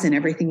 God is in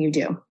everything you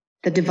do.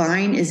 The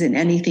divine is in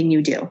anything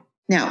you do.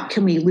 Now,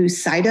 can we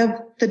lose sight of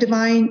the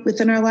divine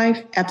within our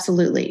life?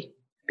 Absolutely.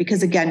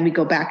 Because again, we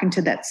go back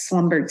into that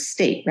slumbered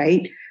state,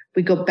 right?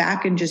 We go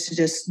back and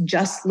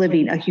just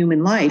living a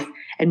human life,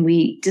 and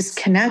we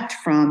disconnect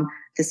from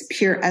this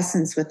pure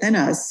essence within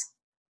us,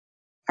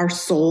 our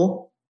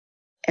soul.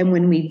 And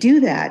when we do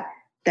that,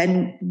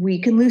 then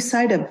we can lose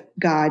sight of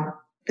God,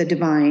 the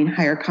divine,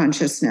 higher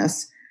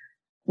consciousness.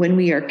 When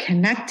we are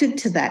connected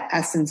to that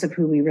essence of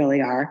who we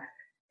really are,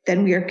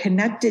 then we are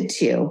connected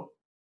to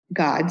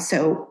God.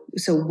 So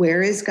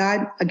where is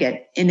God? Again,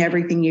 in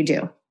everything you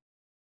do.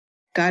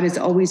 God is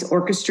always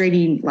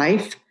orchestrating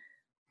life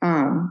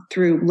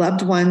through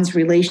loved ones,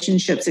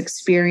 relationships,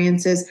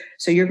 experiences.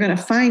 So you're going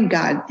to find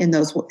God in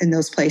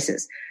those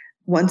places.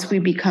 Once we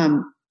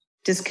become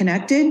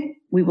disconnected,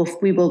 we will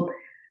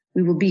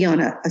be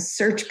on a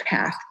search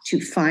path to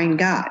find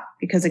God,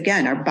 because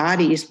again, our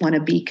bodies want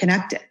to be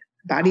connected.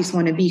 Bodies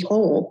want to be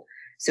whole.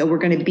 So we're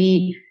going to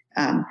be,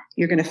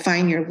 you're going to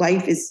find your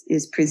life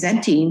is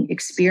presenting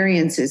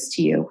experiences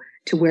to you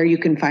to where you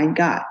can find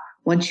God.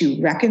 Once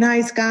you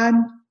recognize God,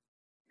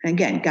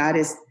 again, God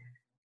is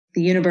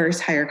the universe,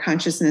 higher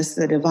consciousness,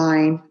 the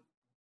divine,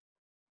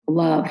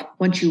 love.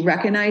 Once you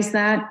recognize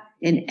that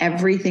in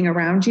everything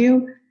around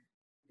you,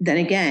 then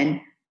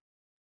again,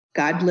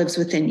 God lives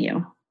within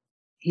you.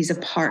 He's a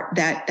part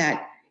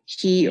that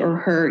he or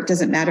her, it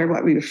doesn't matter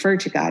what we refer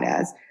to God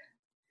as.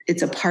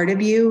 It's a part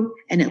of you,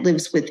 and it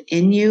lives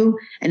within you,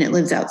 and it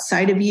lives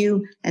outside of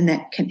you. And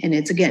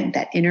it's again,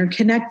 that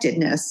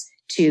interconnectedness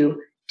to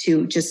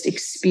just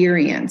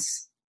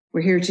experience.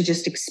 We're here to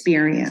just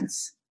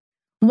experience.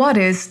 What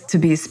is to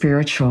be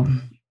spiritual,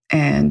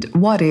 and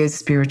what is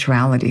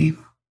spirituality?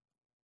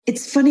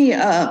 It's funny.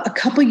 A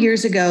couple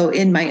years ago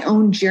in my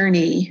own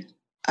journey,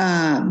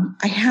 I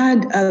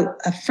had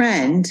a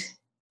friend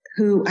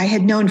who I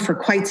had known for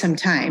quite some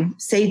time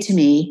say to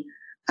me,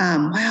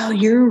 wow,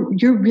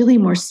 you're really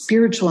more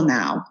spiritual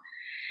now.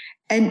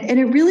 And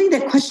it really,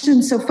 that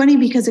question's so funny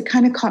because it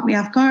kind of caught me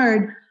off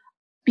guard,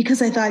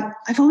 because I thought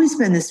I've always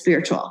been this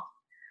spiritual.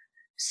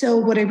 So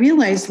what I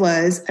realized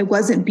was I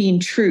wasn't being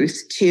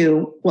truth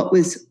to what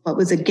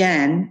was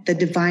again, the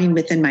divine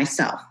within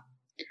myself.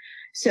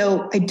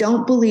 So I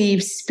don't believe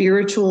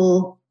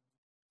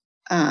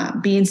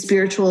being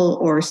spiritual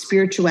or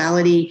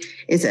spirituality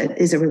is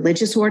a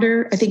religious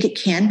order. I think it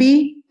can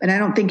be, but I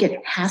don't think it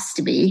has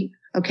to be.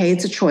 Okay,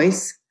 it's a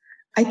choice.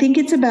 I think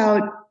it's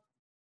about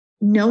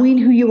knowing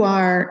who you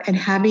are and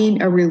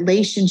having a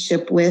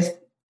relationship with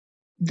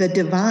the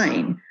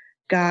divine,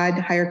 God,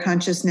 higher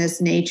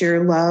consciousness,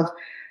 nature, love.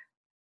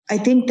 I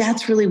think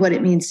that's really what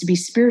it means to be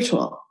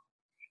spiritual.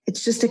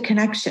 It's just a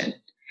connection.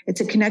 It's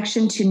a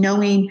connection to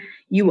knowing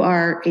you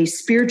are a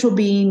spiritual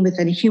being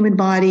within a human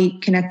body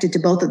connected to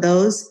both of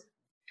those.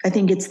 I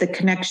think it's the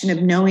connection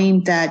of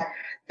knowing that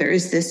there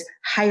is this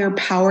higher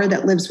power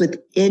that lives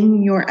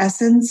within your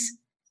essence,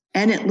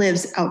 and it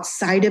lives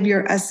outside of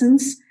your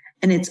essence.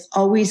 And it's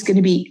always going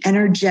to be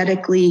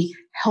energetically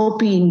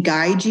helping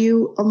guide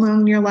you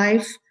along your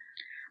life.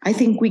 I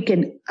think we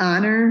can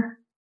honor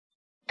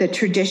the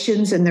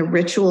traditions and the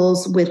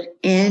rituals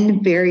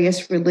within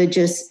various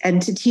religious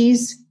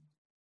entities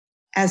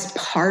as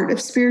part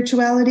of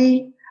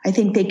spirituality. I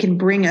think they can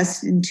bring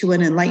us into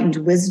an enlightened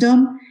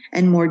wisdom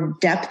and more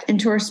depth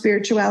into our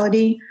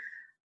spirituality.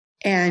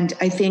 And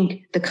I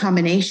think the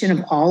combination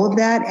of all of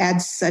that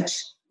adds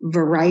such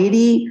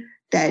variety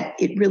that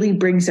it really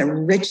brings a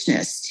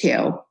richness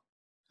to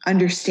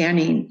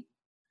understanding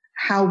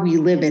how we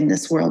live in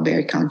this world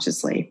very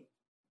consciously.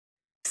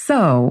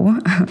 So,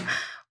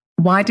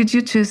 why did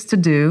you choose to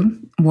do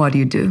what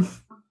you do?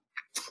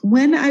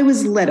 When I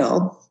was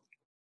little,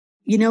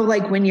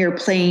 like when you're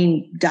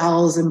playing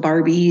dolls and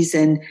Barbies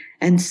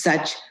and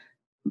such,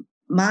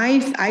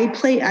 I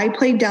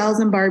played dolls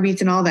and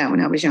Barbies and all that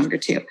when I was younger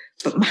too.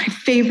 But my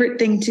favorite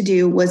thing to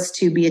do was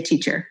to be a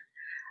teacher.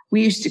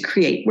 We used to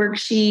create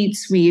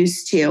worksheets.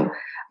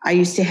 I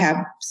used to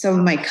have some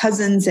of my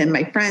cousins and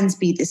my friends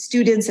be the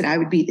students and I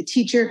would be the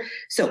teacher.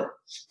 So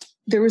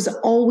there was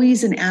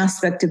always an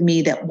aspect of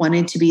me that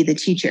wanted to be the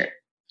teacher.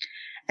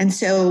 And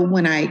so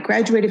when I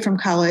graduated from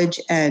college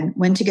and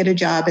went to get a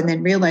job and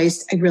then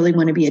realized I really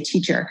want to be a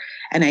teacher,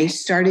 and I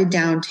started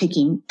down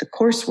taking the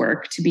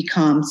coursework to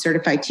become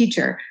certified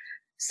teacher,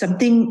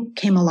 something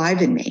came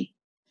alive in me.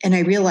 And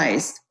I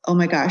realized, oh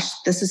my gosh,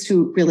 this is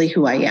who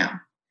I am.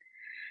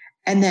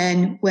 And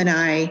then when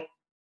I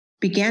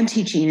began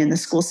teaching in the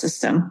school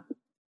system,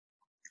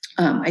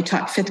 I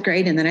taught 5th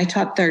grade, and then I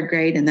taught 3rd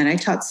grade, and then I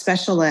taught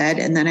special ed,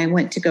 and then I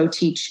went to go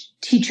teach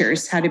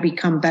teachers how to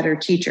become better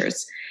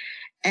teachers.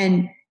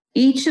 And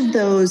each of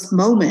those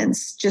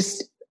moments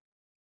just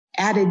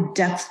added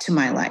depth to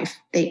my life.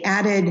 They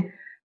added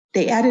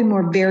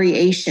more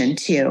variation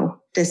to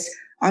this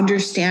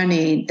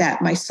understanding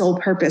that my sole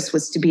purpose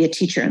was to be a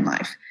teacher in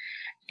life.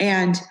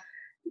 And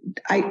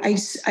I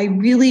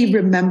really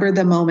remember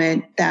the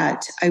moment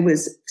that I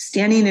was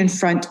standing in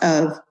front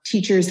of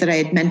teachers that I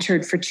had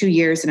mentored for 2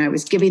 years, and I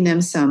was giving them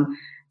some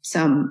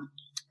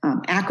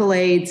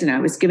accolades, and I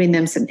was giving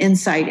them some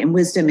insight and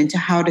wisdom into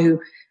how to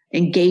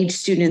engage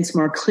students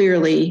more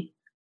clearly,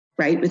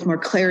 right, with more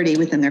clarity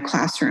within their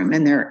classroom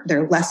and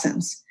their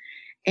lessons.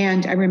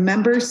 And I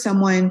remember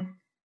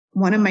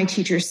one of my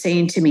teachers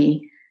saying to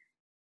me,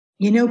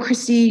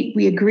 Christy,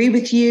 we agree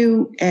with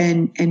you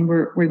and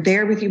we're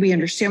there with you. We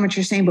understand what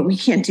you're saying, but we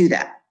can't do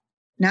that.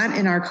 Not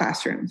in our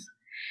classrooms.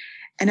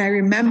 And I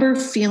remember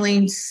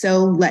feeling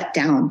so let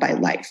down by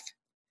life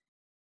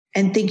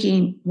and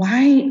thinking,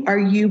 why are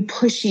you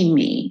pushing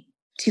me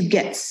to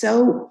get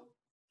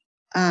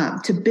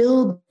to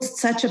build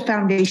such a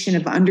foundation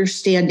of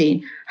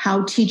understanding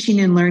how teaching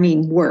and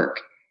learning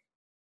work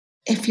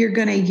if you're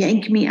going to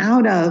yank me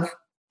out of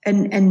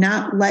and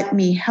not let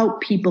me help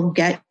people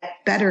get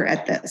better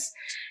at this?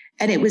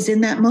 And it was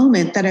in that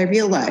moment that I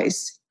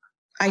realized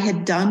I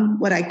had done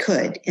what I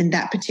could in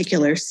that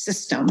particular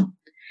system,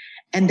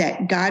 and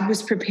that God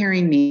was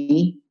preparing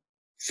me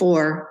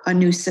for a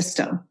new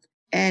system.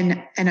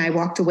 And I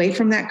walked away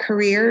from that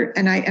career,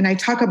 and I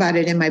talk about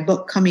it in my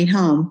book, Coming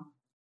Home,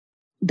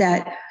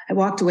 that I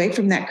walked away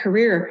from that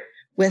career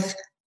with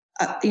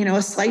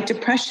a slight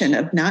depression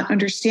of not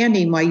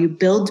understanding why you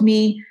build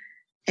me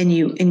and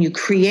you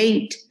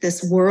create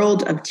this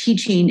world of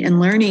teaching and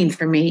learning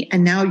for me,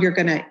 and now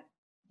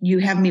you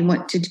have me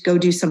want to go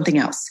do something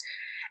else.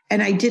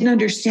 And I didn't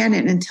understand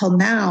it until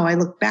now. I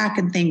look back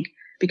and think,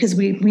 because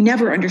we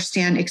never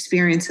understand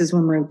experiences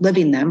when we're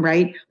living them,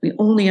 right? We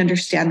only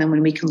understand them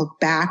when we can look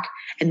back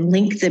and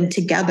link them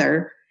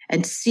together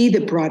and see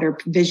the broader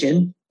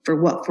vision for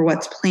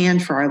what's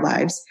planned for our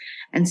lives.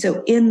 And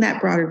so in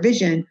that broader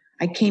vision,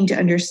 I came to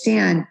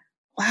understand,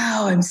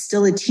 wow, I'm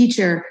still a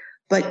teacher,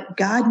 but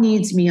God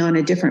needs me on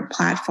a different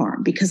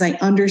platform, because I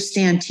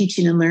understand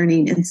teaching and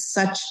learning in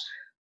such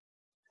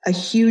a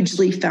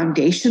hugely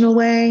foundational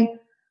way,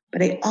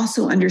 but I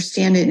also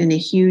understand it in a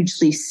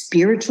hugely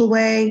spiritual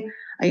way.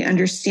 I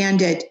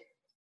understand it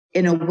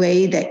in a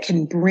way that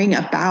can bring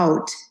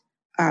about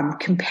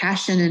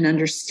compassion and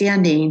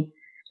understanding,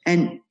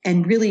 and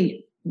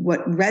really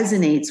what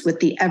resonates with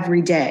the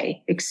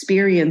everyday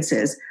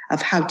experiences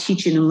of how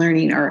teaching and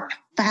learning are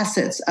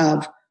facets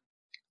of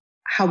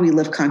how we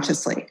live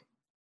consciously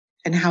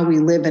and how we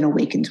live an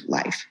awakened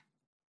life.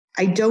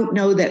 I don't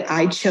know that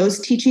I chose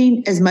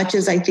teaching as much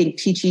as I think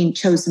teaching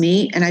chose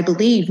me. And I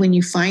believe when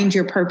you find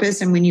your purpose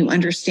and when you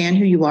understand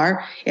who you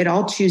are, it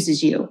all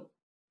chooses you.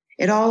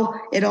 It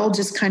all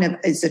just kind of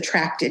is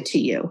attracted to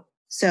you.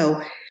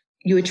 So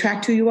you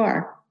attract who you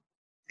are.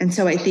 And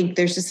so I think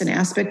there's just an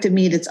aspect of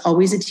me that's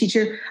always a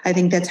teacher. I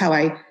think that's how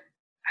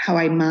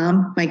I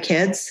mom my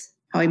kids,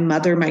 how I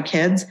mother my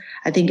kids.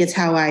 I think it's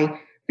how I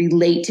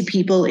relate to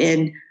people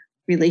in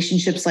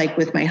relationships, like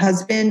with my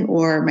husband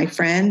or my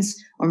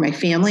friends or my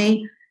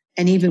family.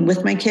 And even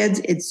with my kids,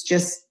 it's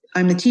just,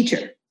 I'm a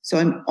teacher. So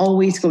I'm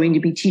always going to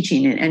be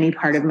teaching in any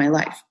part of my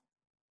life.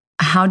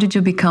 How did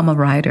you become a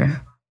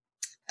writer?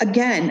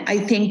 Again, I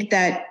think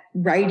that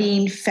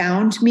writing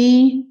found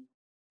me,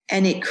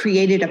 and it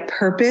created a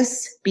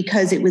purpose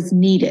because it was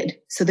needed.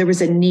 So there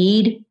was a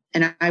need,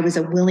 and I was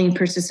a willing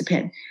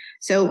participant.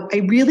 So I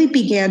really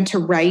began to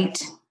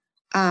write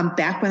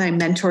back when I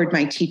mentored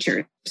my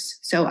teachers.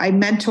 So I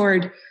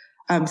mentored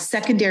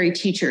secondary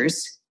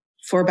teachers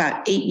for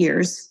about 8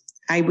 years.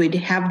 I would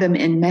have them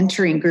in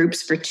mentoring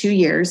groups for 2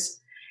 years.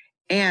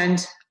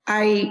 And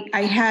I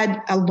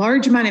had a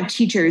large amount of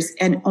teachers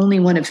and only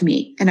one of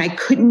me. And I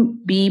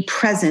couldn't be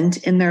present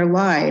in their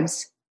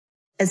lives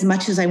as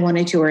much as I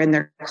wanted to, or in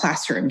their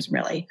classrooms,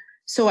 really.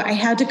 So I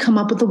had to come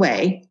up with a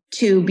way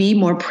to be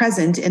more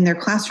present in their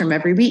classroom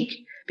every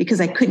week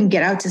because I couldn't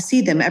get out to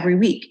see them every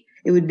week.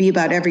 It would be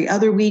about every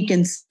other week,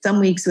 and some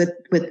weeks with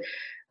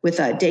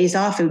days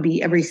off, it would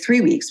be every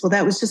 3 weeks. Well,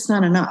 that was just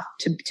not enough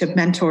to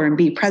mentor and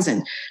be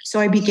present. So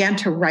I began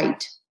to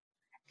write,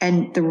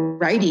 and the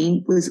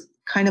writing was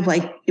kind of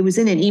like, it was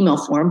in an email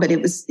form, but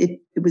it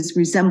was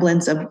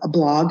resemblance of a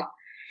blog.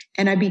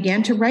 And I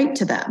began to write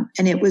to them,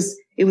 and it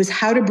was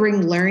how to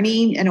bring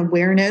learning and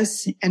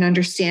awareness and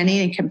understanding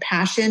and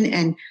compassion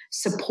and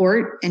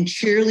support and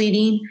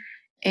cheerleading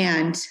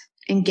and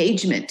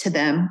engagement to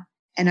them.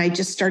 And I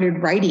just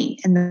started writing.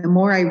 And the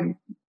more I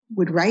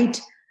would write,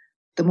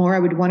 the more I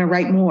would want to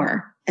write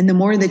more. And the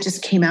more that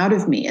just came out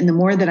of me, and the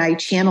more that I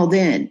channeled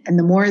in, and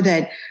the more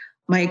that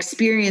my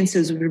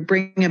experiences would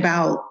bring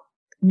about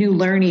new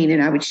learning,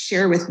 and I would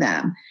share with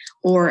them,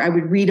 or I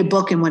would read a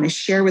book and want to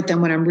share with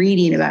them what I'm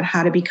reading about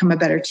how to become a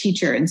better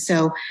teacher. And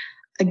so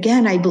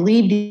again, I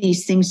believe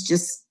these things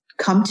just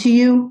come to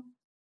you.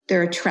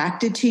 They're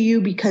attracted to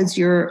you because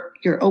you're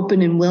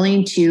open and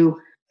willing to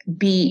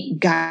be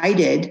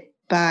guided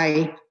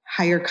by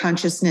higher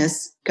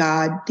consciousness,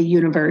 God, the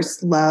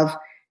universe, love,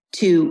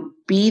 to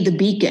be the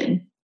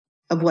beacon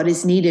of what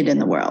is needed in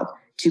the world,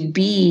 to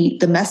be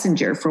the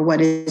messenger for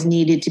what is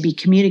needed to be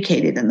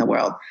communicated in the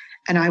world.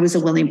 And I was a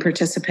willing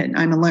participant.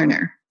 I'm a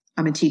learner.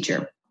 I'm a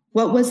teacher.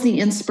 What was the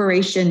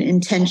inspiration,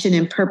 intention,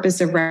 and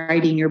purpose of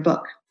writing your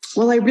book?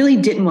 Well, I really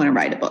didn't want to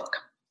write a book.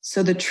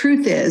 So the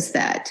truth is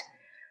that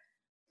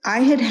I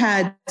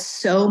had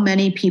so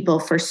many people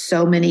for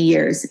so many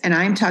years, and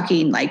I'm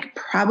talking like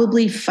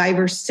probably 5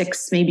 or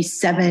 6, maybe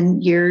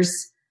 7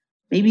 years,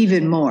 maybe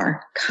even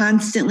more,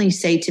 constantly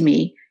say to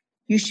me,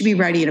 you should be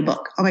writing a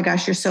book. Oh my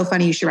gosh, you're so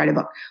funny. You should write a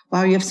book.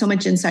 Wow, you have so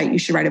much insight. You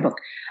should write a book.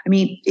 I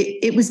mean,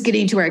 it was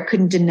getting to where I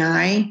couldn't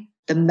deny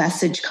the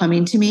message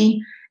coming to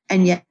me.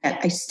 And yet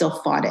I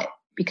still fought it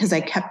because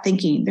I kept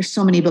thinking, there's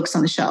so many books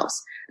on the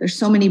shelves. There's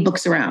so many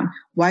books around.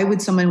 Why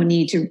would someone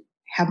need to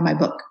have my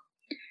book?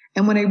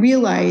 And when I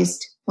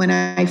realized, when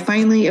I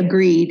finally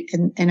agreed,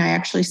 and I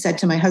actually said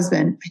to my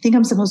husband, I think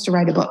I'm supposed to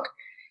write a book.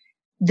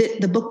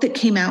 The book that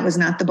came out was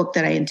not the book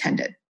that I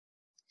intended.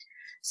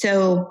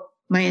 So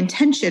my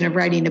intention of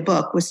writing a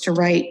book was to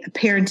write a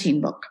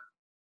parenting book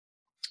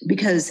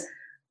because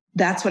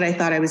that's what I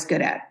thought I was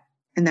good at.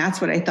 And that's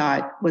what I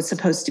thought was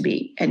supposed to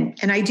be. And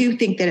I do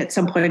think that at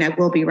some point I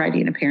will be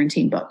writing a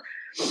parenting book.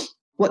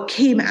 What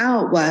came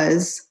out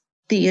was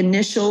the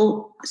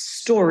initial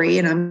story,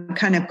 and I'm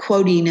kind of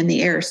quoting in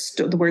the air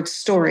the word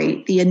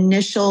story, the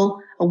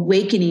initial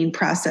awakening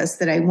process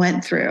that I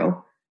went through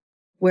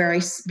where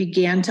I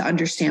began to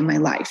understand my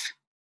life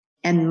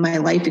and my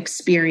life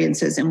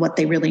experiences and what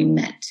they really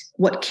meant.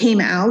 What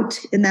came out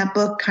in that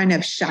book kind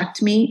of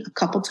shocked me a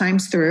couple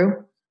times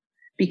through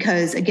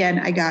because, again,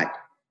 I got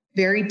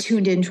very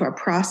tuned into a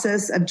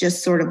process of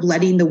just sort of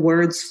letting the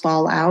words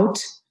fall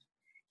out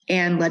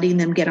and letting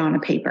them get on a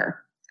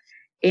paper.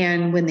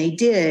 And when they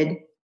did,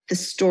 the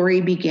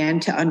story began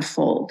to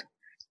unfold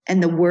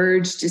and the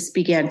words just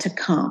began to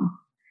come.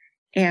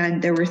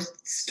 And there were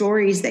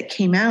stories that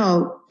came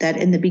out that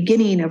in the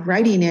beginning of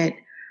writing it,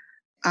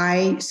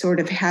 I sort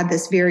of had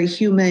this very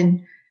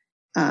human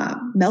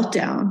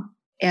meltdown.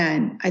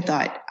 And I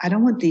thought, I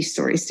don't want these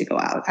stories to go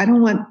out. I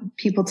don't want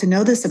people to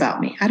know this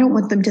about me. I don't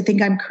want them to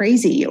think I'm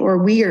crazy or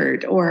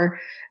weird or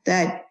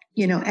that,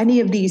 any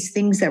of these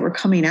things that were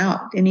coming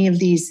out, any of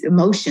these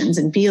emotions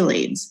and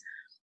feelings.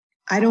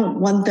 I don't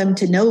want them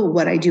to know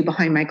what I do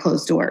behind my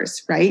closed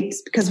doors, right?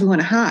 It's because we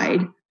want to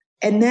hide.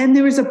 And then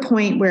there was a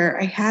point where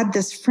I had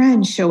this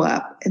friend show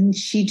up and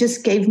she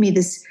just gave me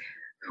this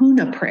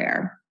Huna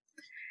prayer.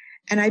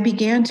 And I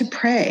began to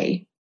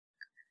pray,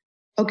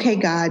 okay,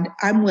 God,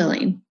 I'm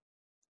willing.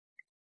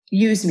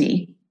 Use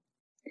me.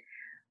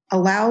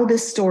 Allow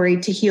this story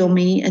to heal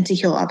me and to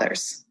heal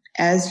others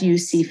as you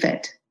see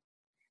fit.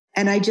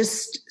 And I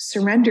just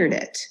surrendered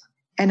it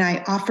and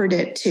I offered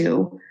it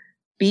to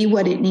be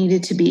what it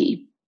needed to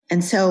be.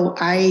 And so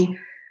I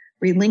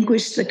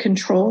relinquished the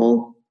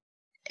control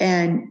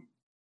and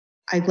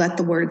I let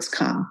the words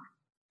come.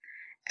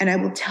 And I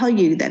will tell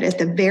you that at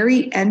the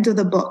very end of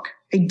the book,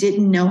 I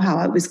didn't know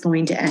how it was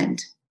going to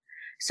end.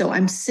 So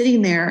I'm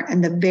sitting there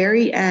and the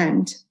very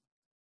end,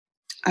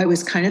 I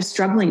was kind of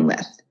struggling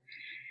with.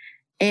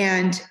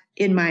 And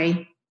in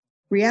my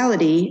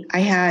reality,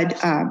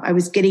 I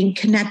was getting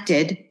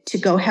connected to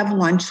go have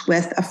lunch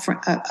with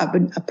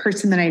a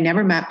person that I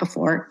never met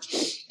before.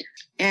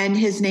 And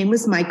his name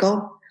was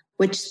Michael,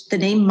 which the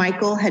name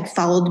Michael had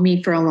followed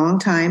me for a long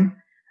time.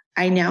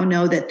 I now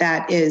know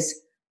that is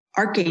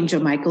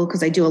Archangel Michael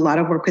because I do a lot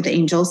of work with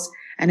angels.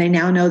 And I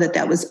now know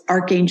that was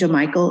Archangel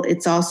Michael.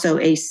 It's also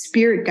a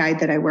spirit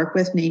guide that I work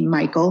with named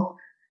Michael.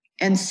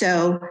 And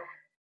so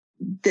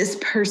this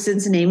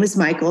person's name was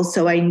Michael.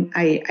 So I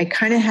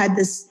kind of had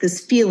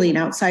this feeling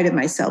outside of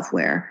myself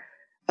where,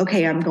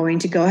 okay, I'm going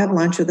to go have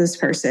lunch with this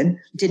person.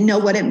 Didn't know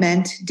what it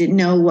meant. Didn't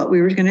know what we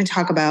were going to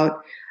talk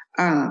about.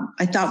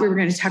 I thought we were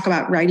going to talk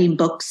about writing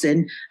books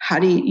and how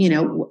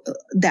do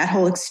that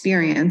whole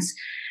experience.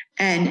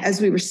 And as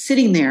we were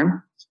sitting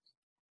there,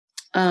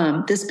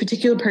 This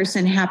particular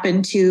person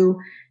happened to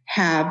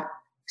have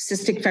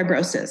cystic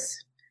fibrosis,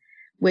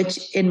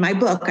 which in my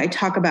book, I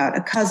talk about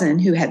a cousin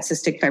who had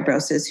cystic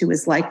fibrosis, who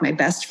was like my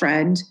best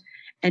friend,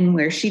 and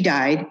where she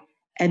died.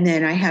 And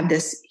then I have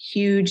this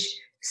huge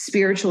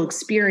spiritual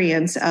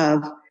experience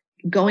of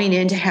going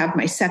in to have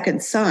my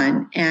second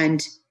son,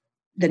 and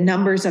the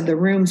numbers of the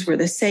rooms were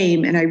the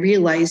same. And I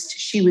realized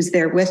she was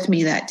there with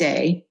me that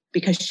day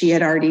because she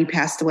had already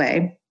passed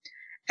away.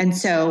 And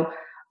so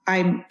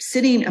I'm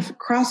sitting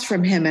across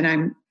from him,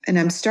 and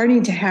I'm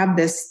starting to have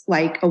this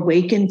like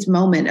awakened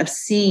moment of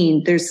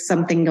seeing there's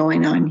something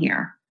going on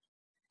here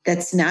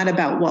that's not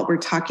about what we're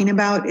talking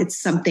about.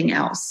 It's something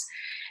else.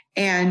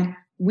 And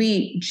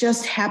we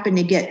just happened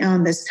to get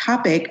on this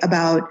topic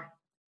about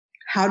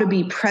how to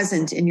be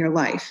present in your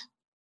life,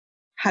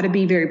 how to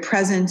be very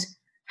present,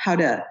 how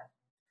to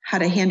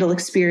handle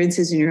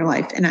experiences in your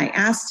life. And I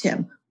asked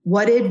him,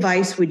 what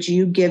advice would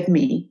you give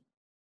me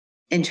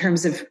in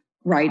terms of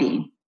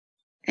writing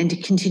and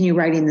to continue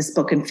writing this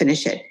book and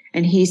finish it?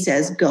 And he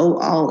says, go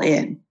all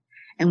in.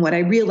 And what I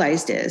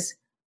realized is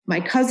my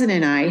cousin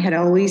and I had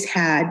always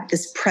had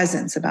this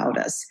presence about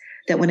us,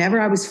 that whenever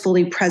I was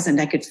fully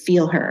present, I could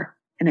feel her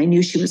and I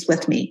knew she was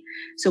with me.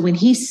 So when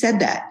he said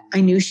that,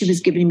 I knew she was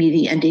giving me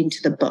the ending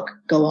to the book,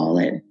 Go All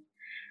In.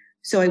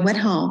 So I went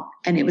home,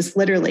 and it was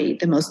literally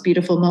the most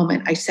beautiful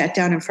moment. I sat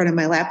down in front of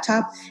my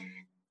laptop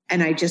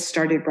and I just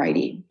started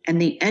writing.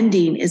 And the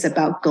ending is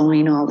about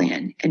going all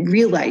in and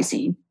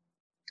realizing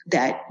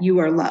that you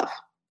are love.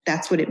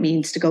 That's what it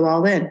means to go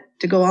all in.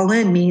 To go all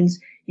in means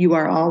you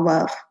are all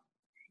love.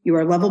 You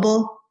are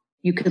lovable.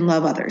 You can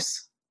love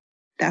others.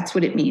 That's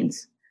what it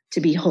means to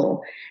be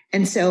whole.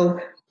 And so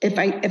if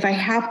I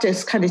have to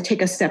kind of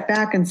take a step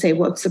back and say,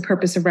 what's the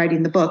purpose of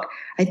writing the book?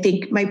 I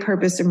think my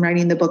purpose in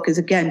writing the book is,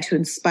 again, to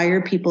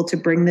inspire people to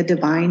bring the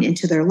divine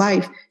into their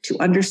life, to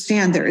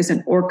understand there is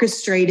an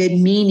orchestrated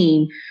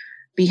meaning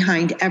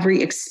behind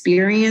every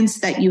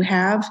experience that you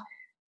have.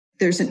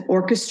 There's an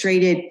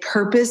orchestrated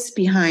purpose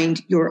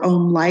behind your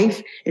own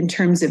life in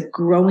terms of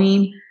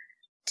growing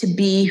to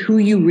be who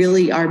you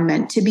really are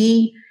meant to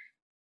be,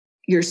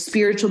 your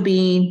spiritual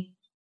being,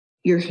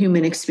 your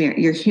human experience,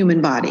 your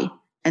human body,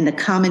 and the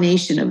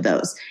combination of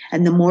those.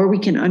 And the more we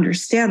can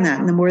understand that,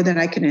 and the more that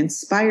I can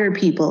inspire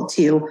people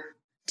to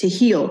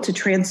heal, to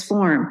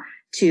transform,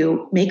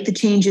 to make the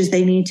changes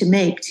they need to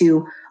make,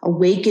 to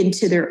awaken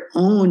to their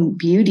own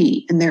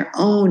beauty and their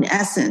own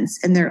essence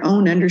and their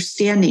own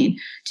understanding,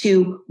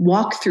 to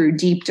walk through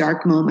deep,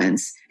 dark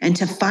moments and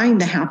to find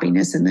the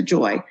happiness and the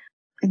joy.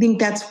 I think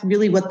that's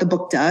really what the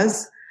book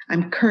does.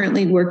 I'm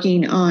currently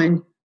working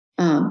on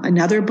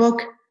another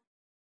book.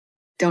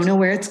 Don't know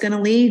where it's going to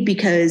lead,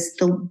 because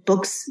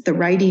the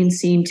writing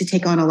seemed to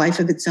take on a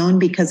life of its own,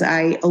 because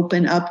I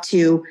open up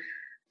to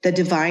the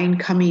divine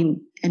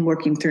coming and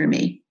working through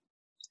me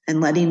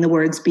and letting the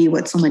words be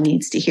what someone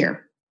needs to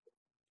hear.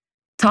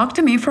 Talk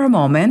to me for a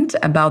moment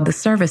about the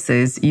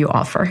services you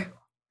offer.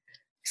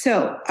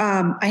 So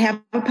I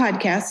have a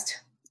podcast.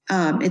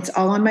 It's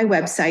all on my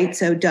website.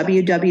 So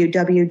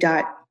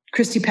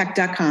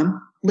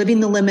www.christypeck.com, Living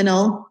the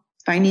Liminal,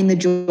 Finding the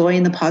Joy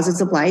in the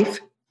Pauses of Life.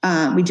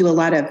 We do a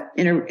lot of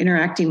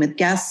interacting with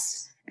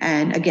guests.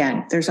 And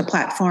again, there's a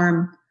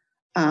platform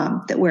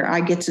where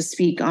I get to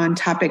speak on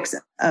topics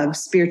of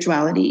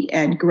spirituality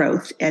and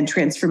growth and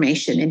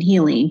transformation and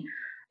healing.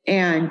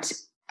 And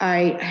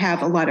I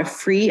have a lot of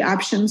free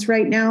options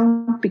right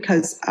now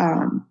because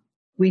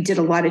we did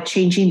a lot of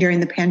changing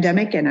during the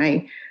pandemic, and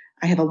I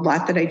have a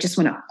lot that I just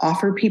want to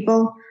offer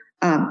people.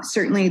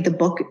 Certainly the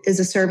book is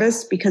a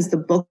service, because the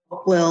book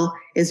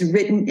is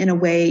written in a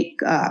way,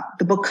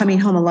 the book Coming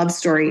Home, a Love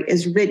Story,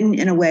 is written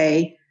in a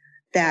way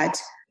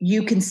that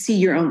you can see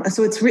your own.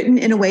 So it's written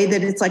in a way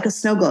that it's like a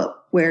snow globe,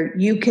 where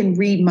you can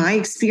read my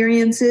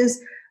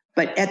experiences,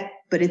 but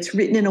it's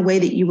written in a way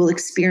that you will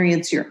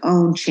experience your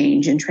own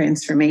change and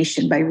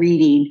transformation by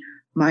reading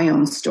my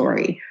own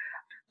story.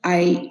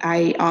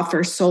 I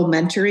offer soul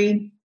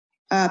mentoring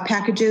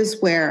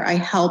packages where I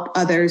help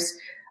others,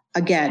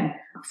 again,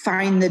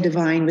 find the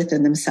divine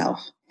within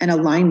themselves and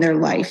align their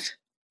life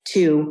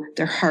to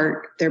their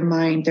heart, their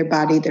mind, their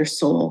body, their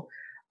soul,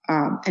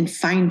 and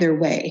find their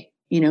way,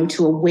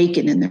 to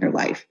awaken in their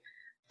life.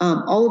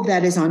 All of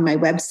that is on my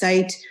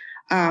website.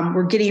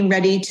 We're getting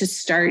ready to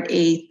start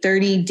a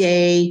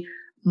 30-day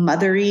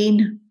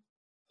mothering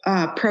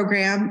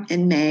program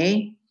in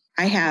May.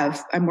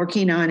 I'm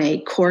working on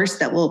a course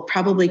that will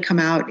probably come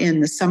out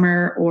in the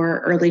summer or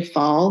early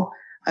fall,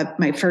 of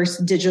my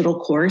first digital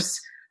course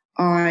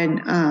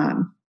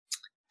on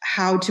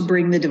how to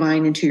bring the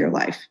divine into your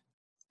life,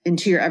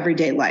 into your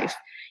everyday life.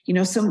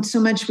 So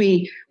much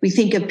we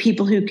think of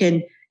people who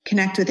can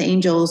connect with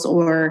angels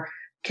or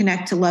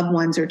connect to loved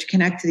ones or to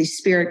connect to these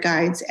spirit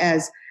guides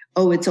as,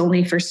 oh, it's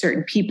only for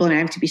certain people and I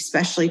have to be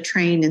specially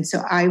trained. And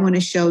so I want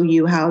to show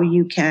you how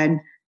you can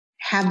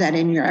have that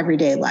in your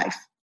everyday life,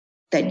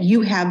 that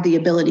you have the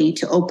ability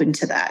to open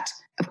to that.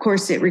 Of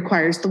course, it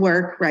requires the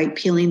work, right?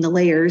 Peeling the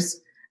layers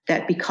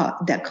that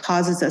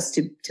causes us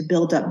to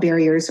build up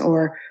barriers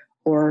or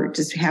or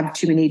just have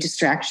too many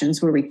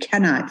distractions where we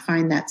cannot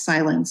find that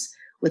silence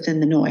within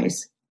the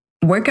noise.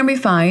 Where can we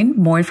find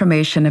more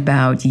information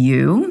about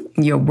you,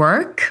 your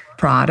work,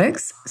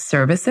 products,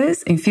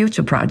 services, and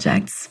future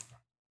projects?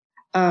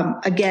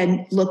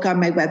 Again, look on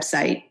my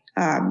website,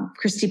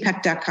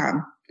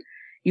 ChristyPeck.com.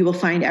 You will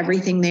find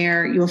everything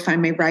there. You will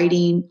find my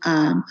writing.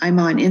 I'm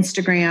on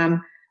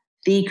Instagram,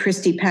 The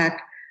Christy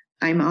Peck.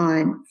 I'm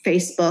on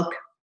Facebook.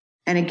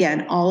 And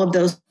again, all of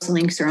those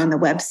links are on the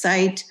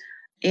website.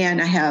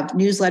 And I have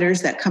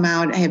newsletters that come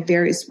out. I have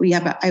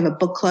I have a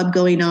book club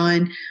going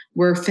on.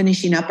 We're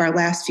finishing up our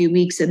last few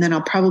weeks, and then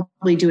I'll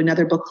probably do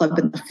another book club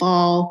in the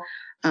fall.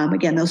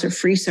 Again, those are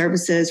free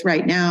services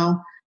right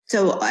now.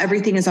 So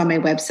everything is on my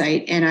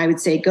website. And I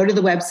would say, go to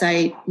the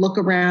website, look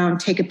around,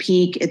 take a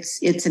peek.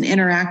 It's an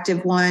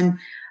interactive one,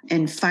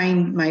 and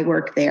find my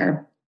work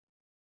there.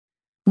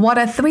 What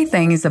are 3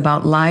 things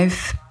about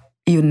life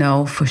you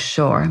know for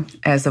sure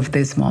as of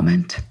this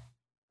moment?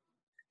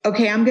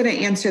 Okay, I'm going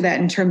to answer that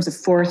in terms of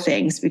 4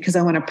 things, because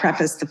I want to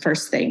preface the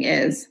first thing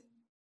is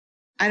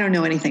I don't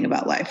know anything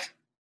about life.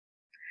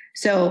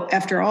 So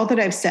after all that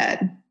I've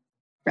said,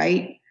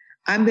 right,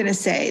 I'm going to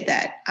say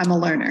that I'm a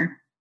learner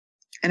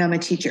and I'm a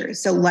teacher.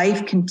 So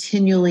life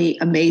continually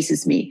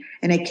amazes me,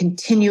 and I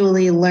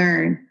continually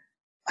learn.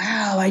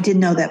 Wow, I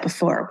didn't know that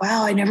before.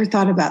 Wow, I never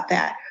thought about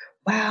that.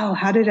 Wow,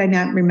 how did I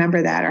not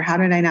remember that? Or how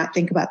did I not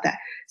think about that?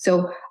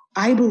 So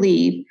I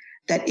believe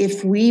that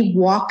if we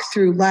walk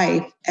through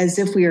life as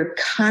if we are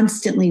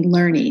constantly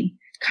learning,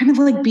 kind of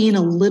like being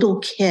a little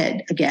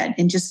kid again,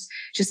 and just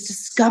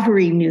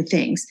discovering new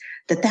things,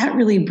 that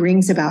really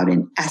brings about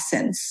an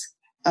essence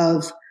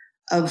of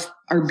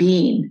our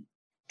being.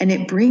 And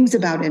it brings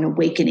about an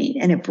awakening,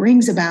 and it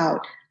brings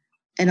about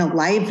an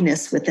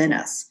aliveness within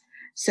us.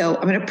 So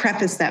I'm going to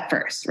preface that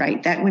first,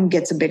 right? That one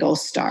gets a big old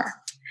star.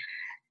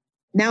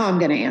 Now I'm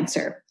going to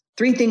answer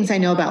 3 things I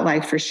know about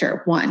life for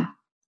sure. 1,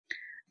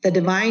 the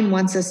divine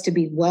wants us to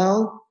be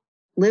well,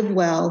 live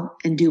well,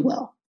 and do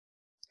well.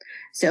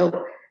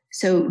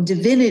 So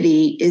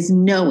divinity is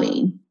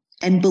knowing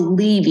and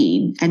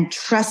believing and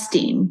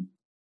trusting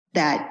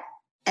that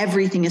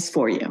everything is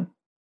for you,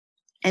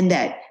 and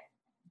that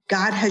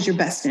God has your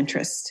best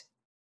interest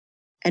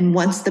and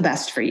wants the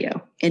best for you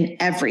in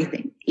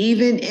everything.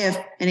 Even if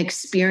an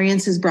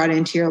experience is brought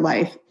into your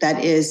life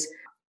that is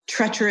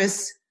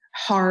treacherous,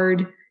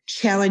 hard,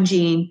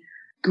 challenging,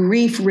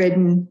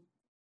 grief-ridden,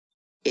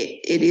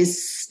 it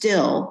is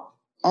still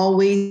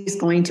always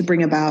going to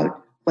bring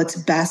about what's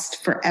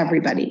best for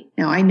everybody.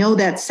 Now, I know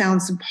that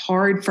sounds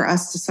hard for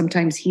us to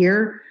sometimes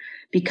hear,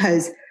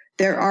 because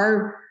there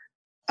are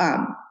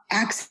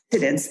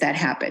accidents that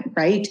happen,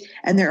 right?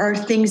 And there are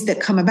things that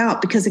come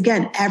about because,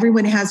 again,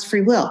 everyone has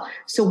free will.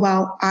 So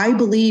while I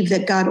believe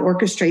that God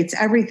orchestrates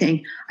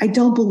everything, I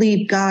don't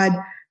believe God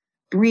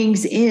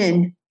brings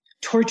in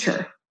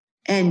torture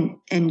and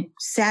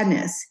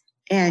sadness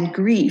and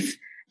grief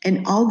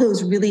and all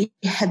those really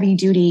heavy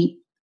duty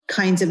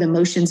kinds of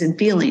emotions and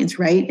feelings,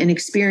 right? And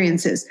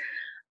experiences,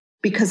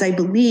 because I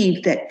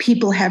believe that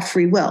people have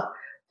free will.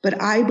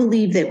 But I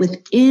believe that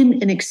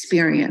within an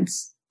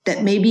experience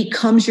that maybe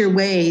comes your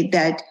way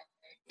that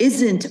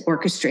isn't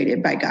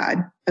orchestrated by God,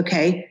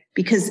 okay?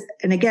 Because,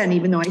 and again,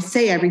 even though I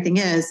say everything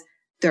is,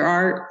 there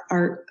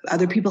are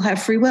other people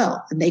have free will,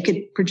 and they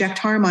could project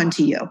harm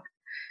onto you.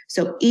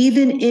 So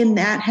even in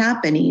that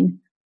happening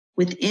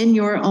within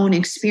your own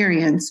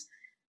experience,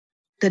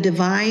 the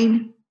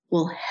divine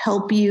will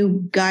help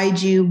you,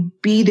 guide you,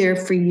 be there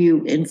for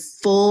you in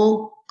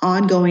full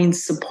ongoing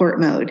support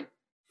mode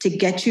to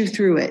get you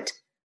through it,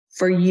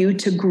 for you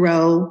to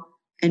grow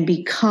and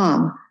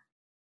become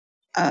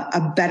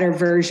a better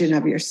version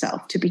of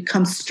yourself, to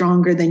become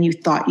stronger than you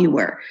thought you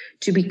were,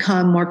 to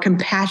become more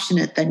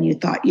compassionate than you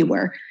thought you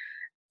were.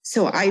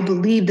 So I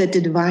believe that the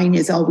divine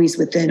is always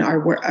within our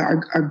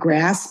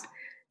grasp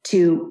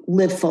to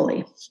live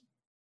fully.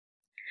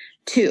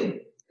 2,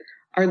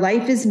 our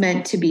life is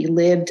meant to be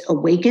lived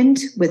awakened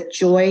with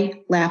joy,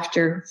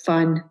 laughter,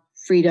 fun,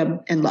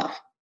 freedom, and love.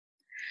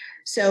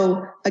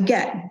 So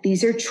again,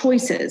 these are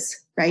choices,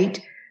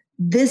 right?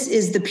 This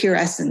is the pure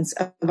essence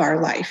of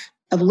our life,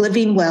 of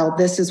living well.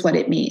 This is what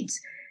it means.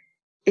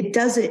 It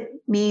doesn't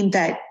mean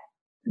that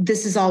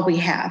this is all we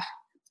have,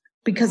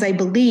 because I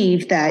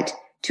believe that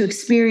to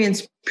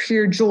experience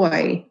pure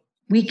joy,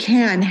 we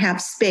can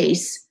have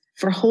space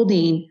for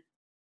holding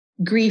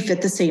grief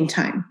at the same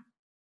time.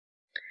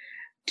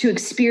 To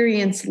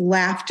experience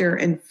laughter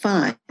and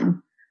fun,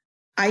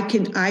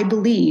 I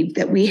believe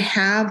that we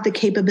have the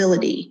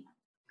capability,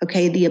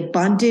 okay, the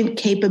abundant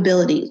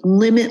capability,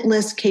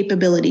 limitless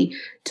capability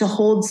to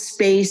hold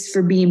space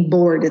for being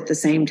bored at the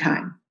same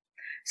time.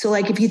 So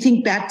like if you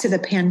think back to the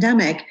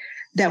pandemic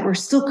that we're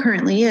still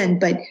currently in,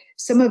 but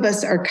some of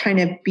us are kind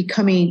of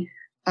becoming,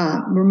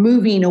 we're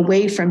moving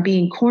away from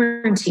being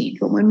quarantined.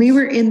 But when we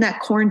were in that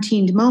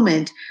quarantined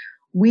moment,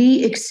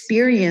 we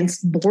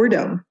experienced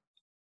boredom.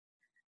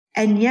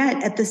 And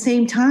yet at the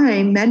same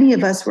time, many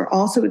of us were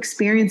also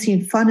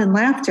experiencing fun and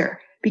laughter,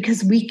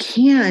 because we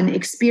can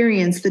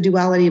experience the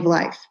duality of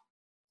life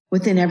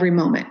within every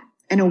moment.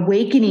 and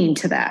awakening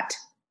to that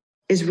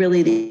is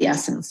really the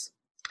essence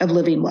of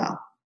living well.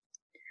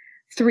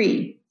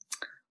 3,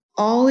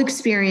 all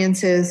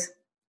experiences,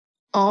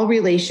 all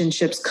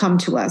relationships come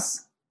to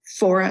us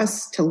for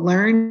us to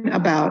learn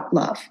about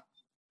love.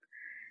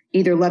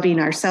 Either loving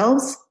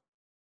ourselves,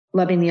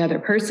 loving the other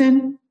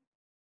person,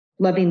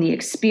 loving the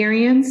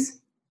experience,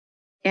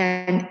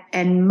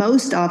 and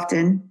most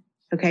often,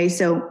 okay,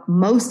 so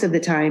most of the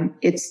time,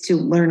 it's to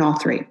learn all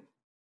 3.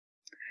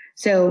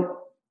 So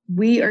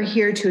we are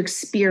here to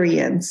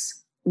experience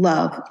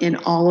love in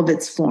all of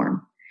its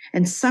form.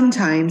 And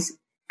sometimes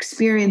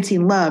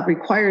experiencing love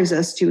requires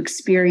us to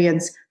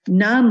experience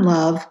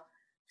non-love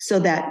so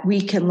that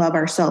we can love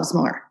ourselves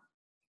more.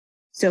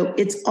 So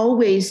it's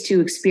always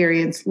to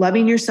experience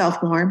loving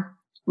yourself more,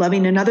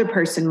 loving another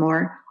person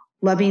more,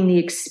 loving the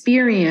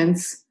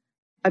experience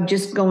of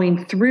just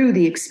going through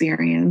the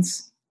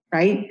experience,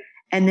 right?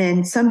 And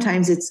then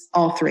sometimes it's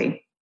all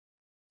 3.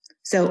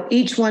 So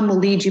each one will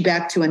lead you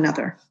back to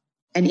another.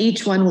 And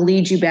each one will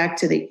lead you back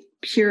to the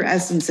pure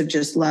essence of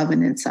just love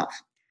in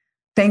itself.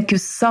 Thank you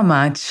so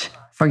much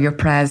for your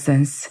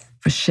presence,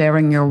 for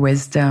sharing your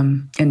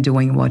wisdom and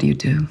doing what you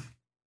do.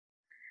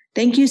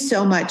 Thank you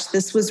so much.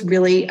 This was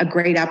really a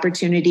great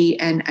opportunity,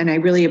 and I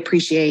really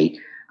appreciate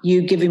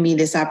you giving me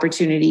this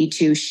opportunity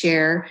to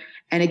share.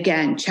 And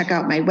again, check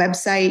out my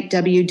website,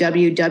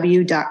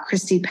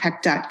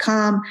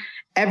 www.christypeck.com.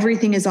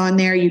 Everything is on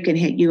there.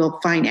 You'll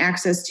find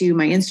access to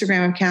my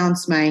Instagram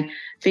accounts, my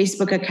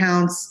Facebook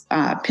accounts,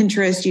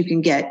 Pinterest.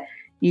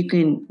 You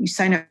can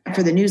sign up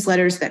for the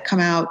newsletters that come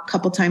out a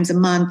couple times a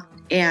month.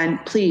 And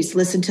please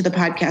listen to the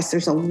podcast.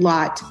 There's a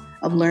lot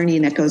of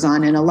learning that goes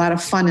on and a lot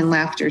of fun and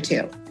laughter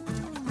too.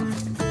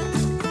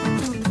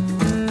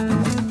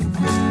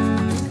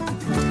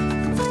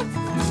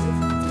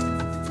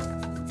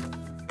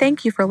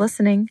 Thank you for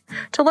listening.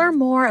 To learn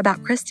more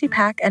about Christy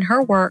Peck and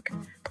her work,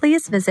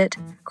 please visit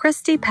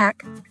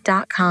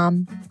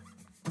christypeck.com.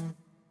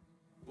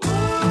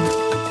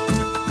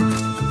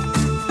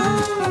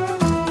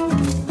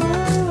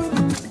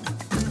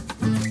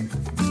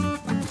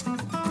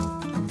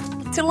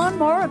 To learn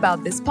more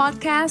about this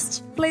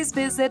podcast, please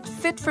visit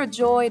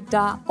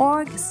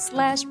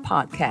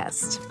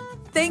fitforjoy.org/podcast.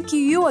 Thank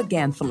you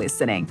again for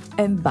listening,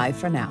 and bye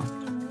for now.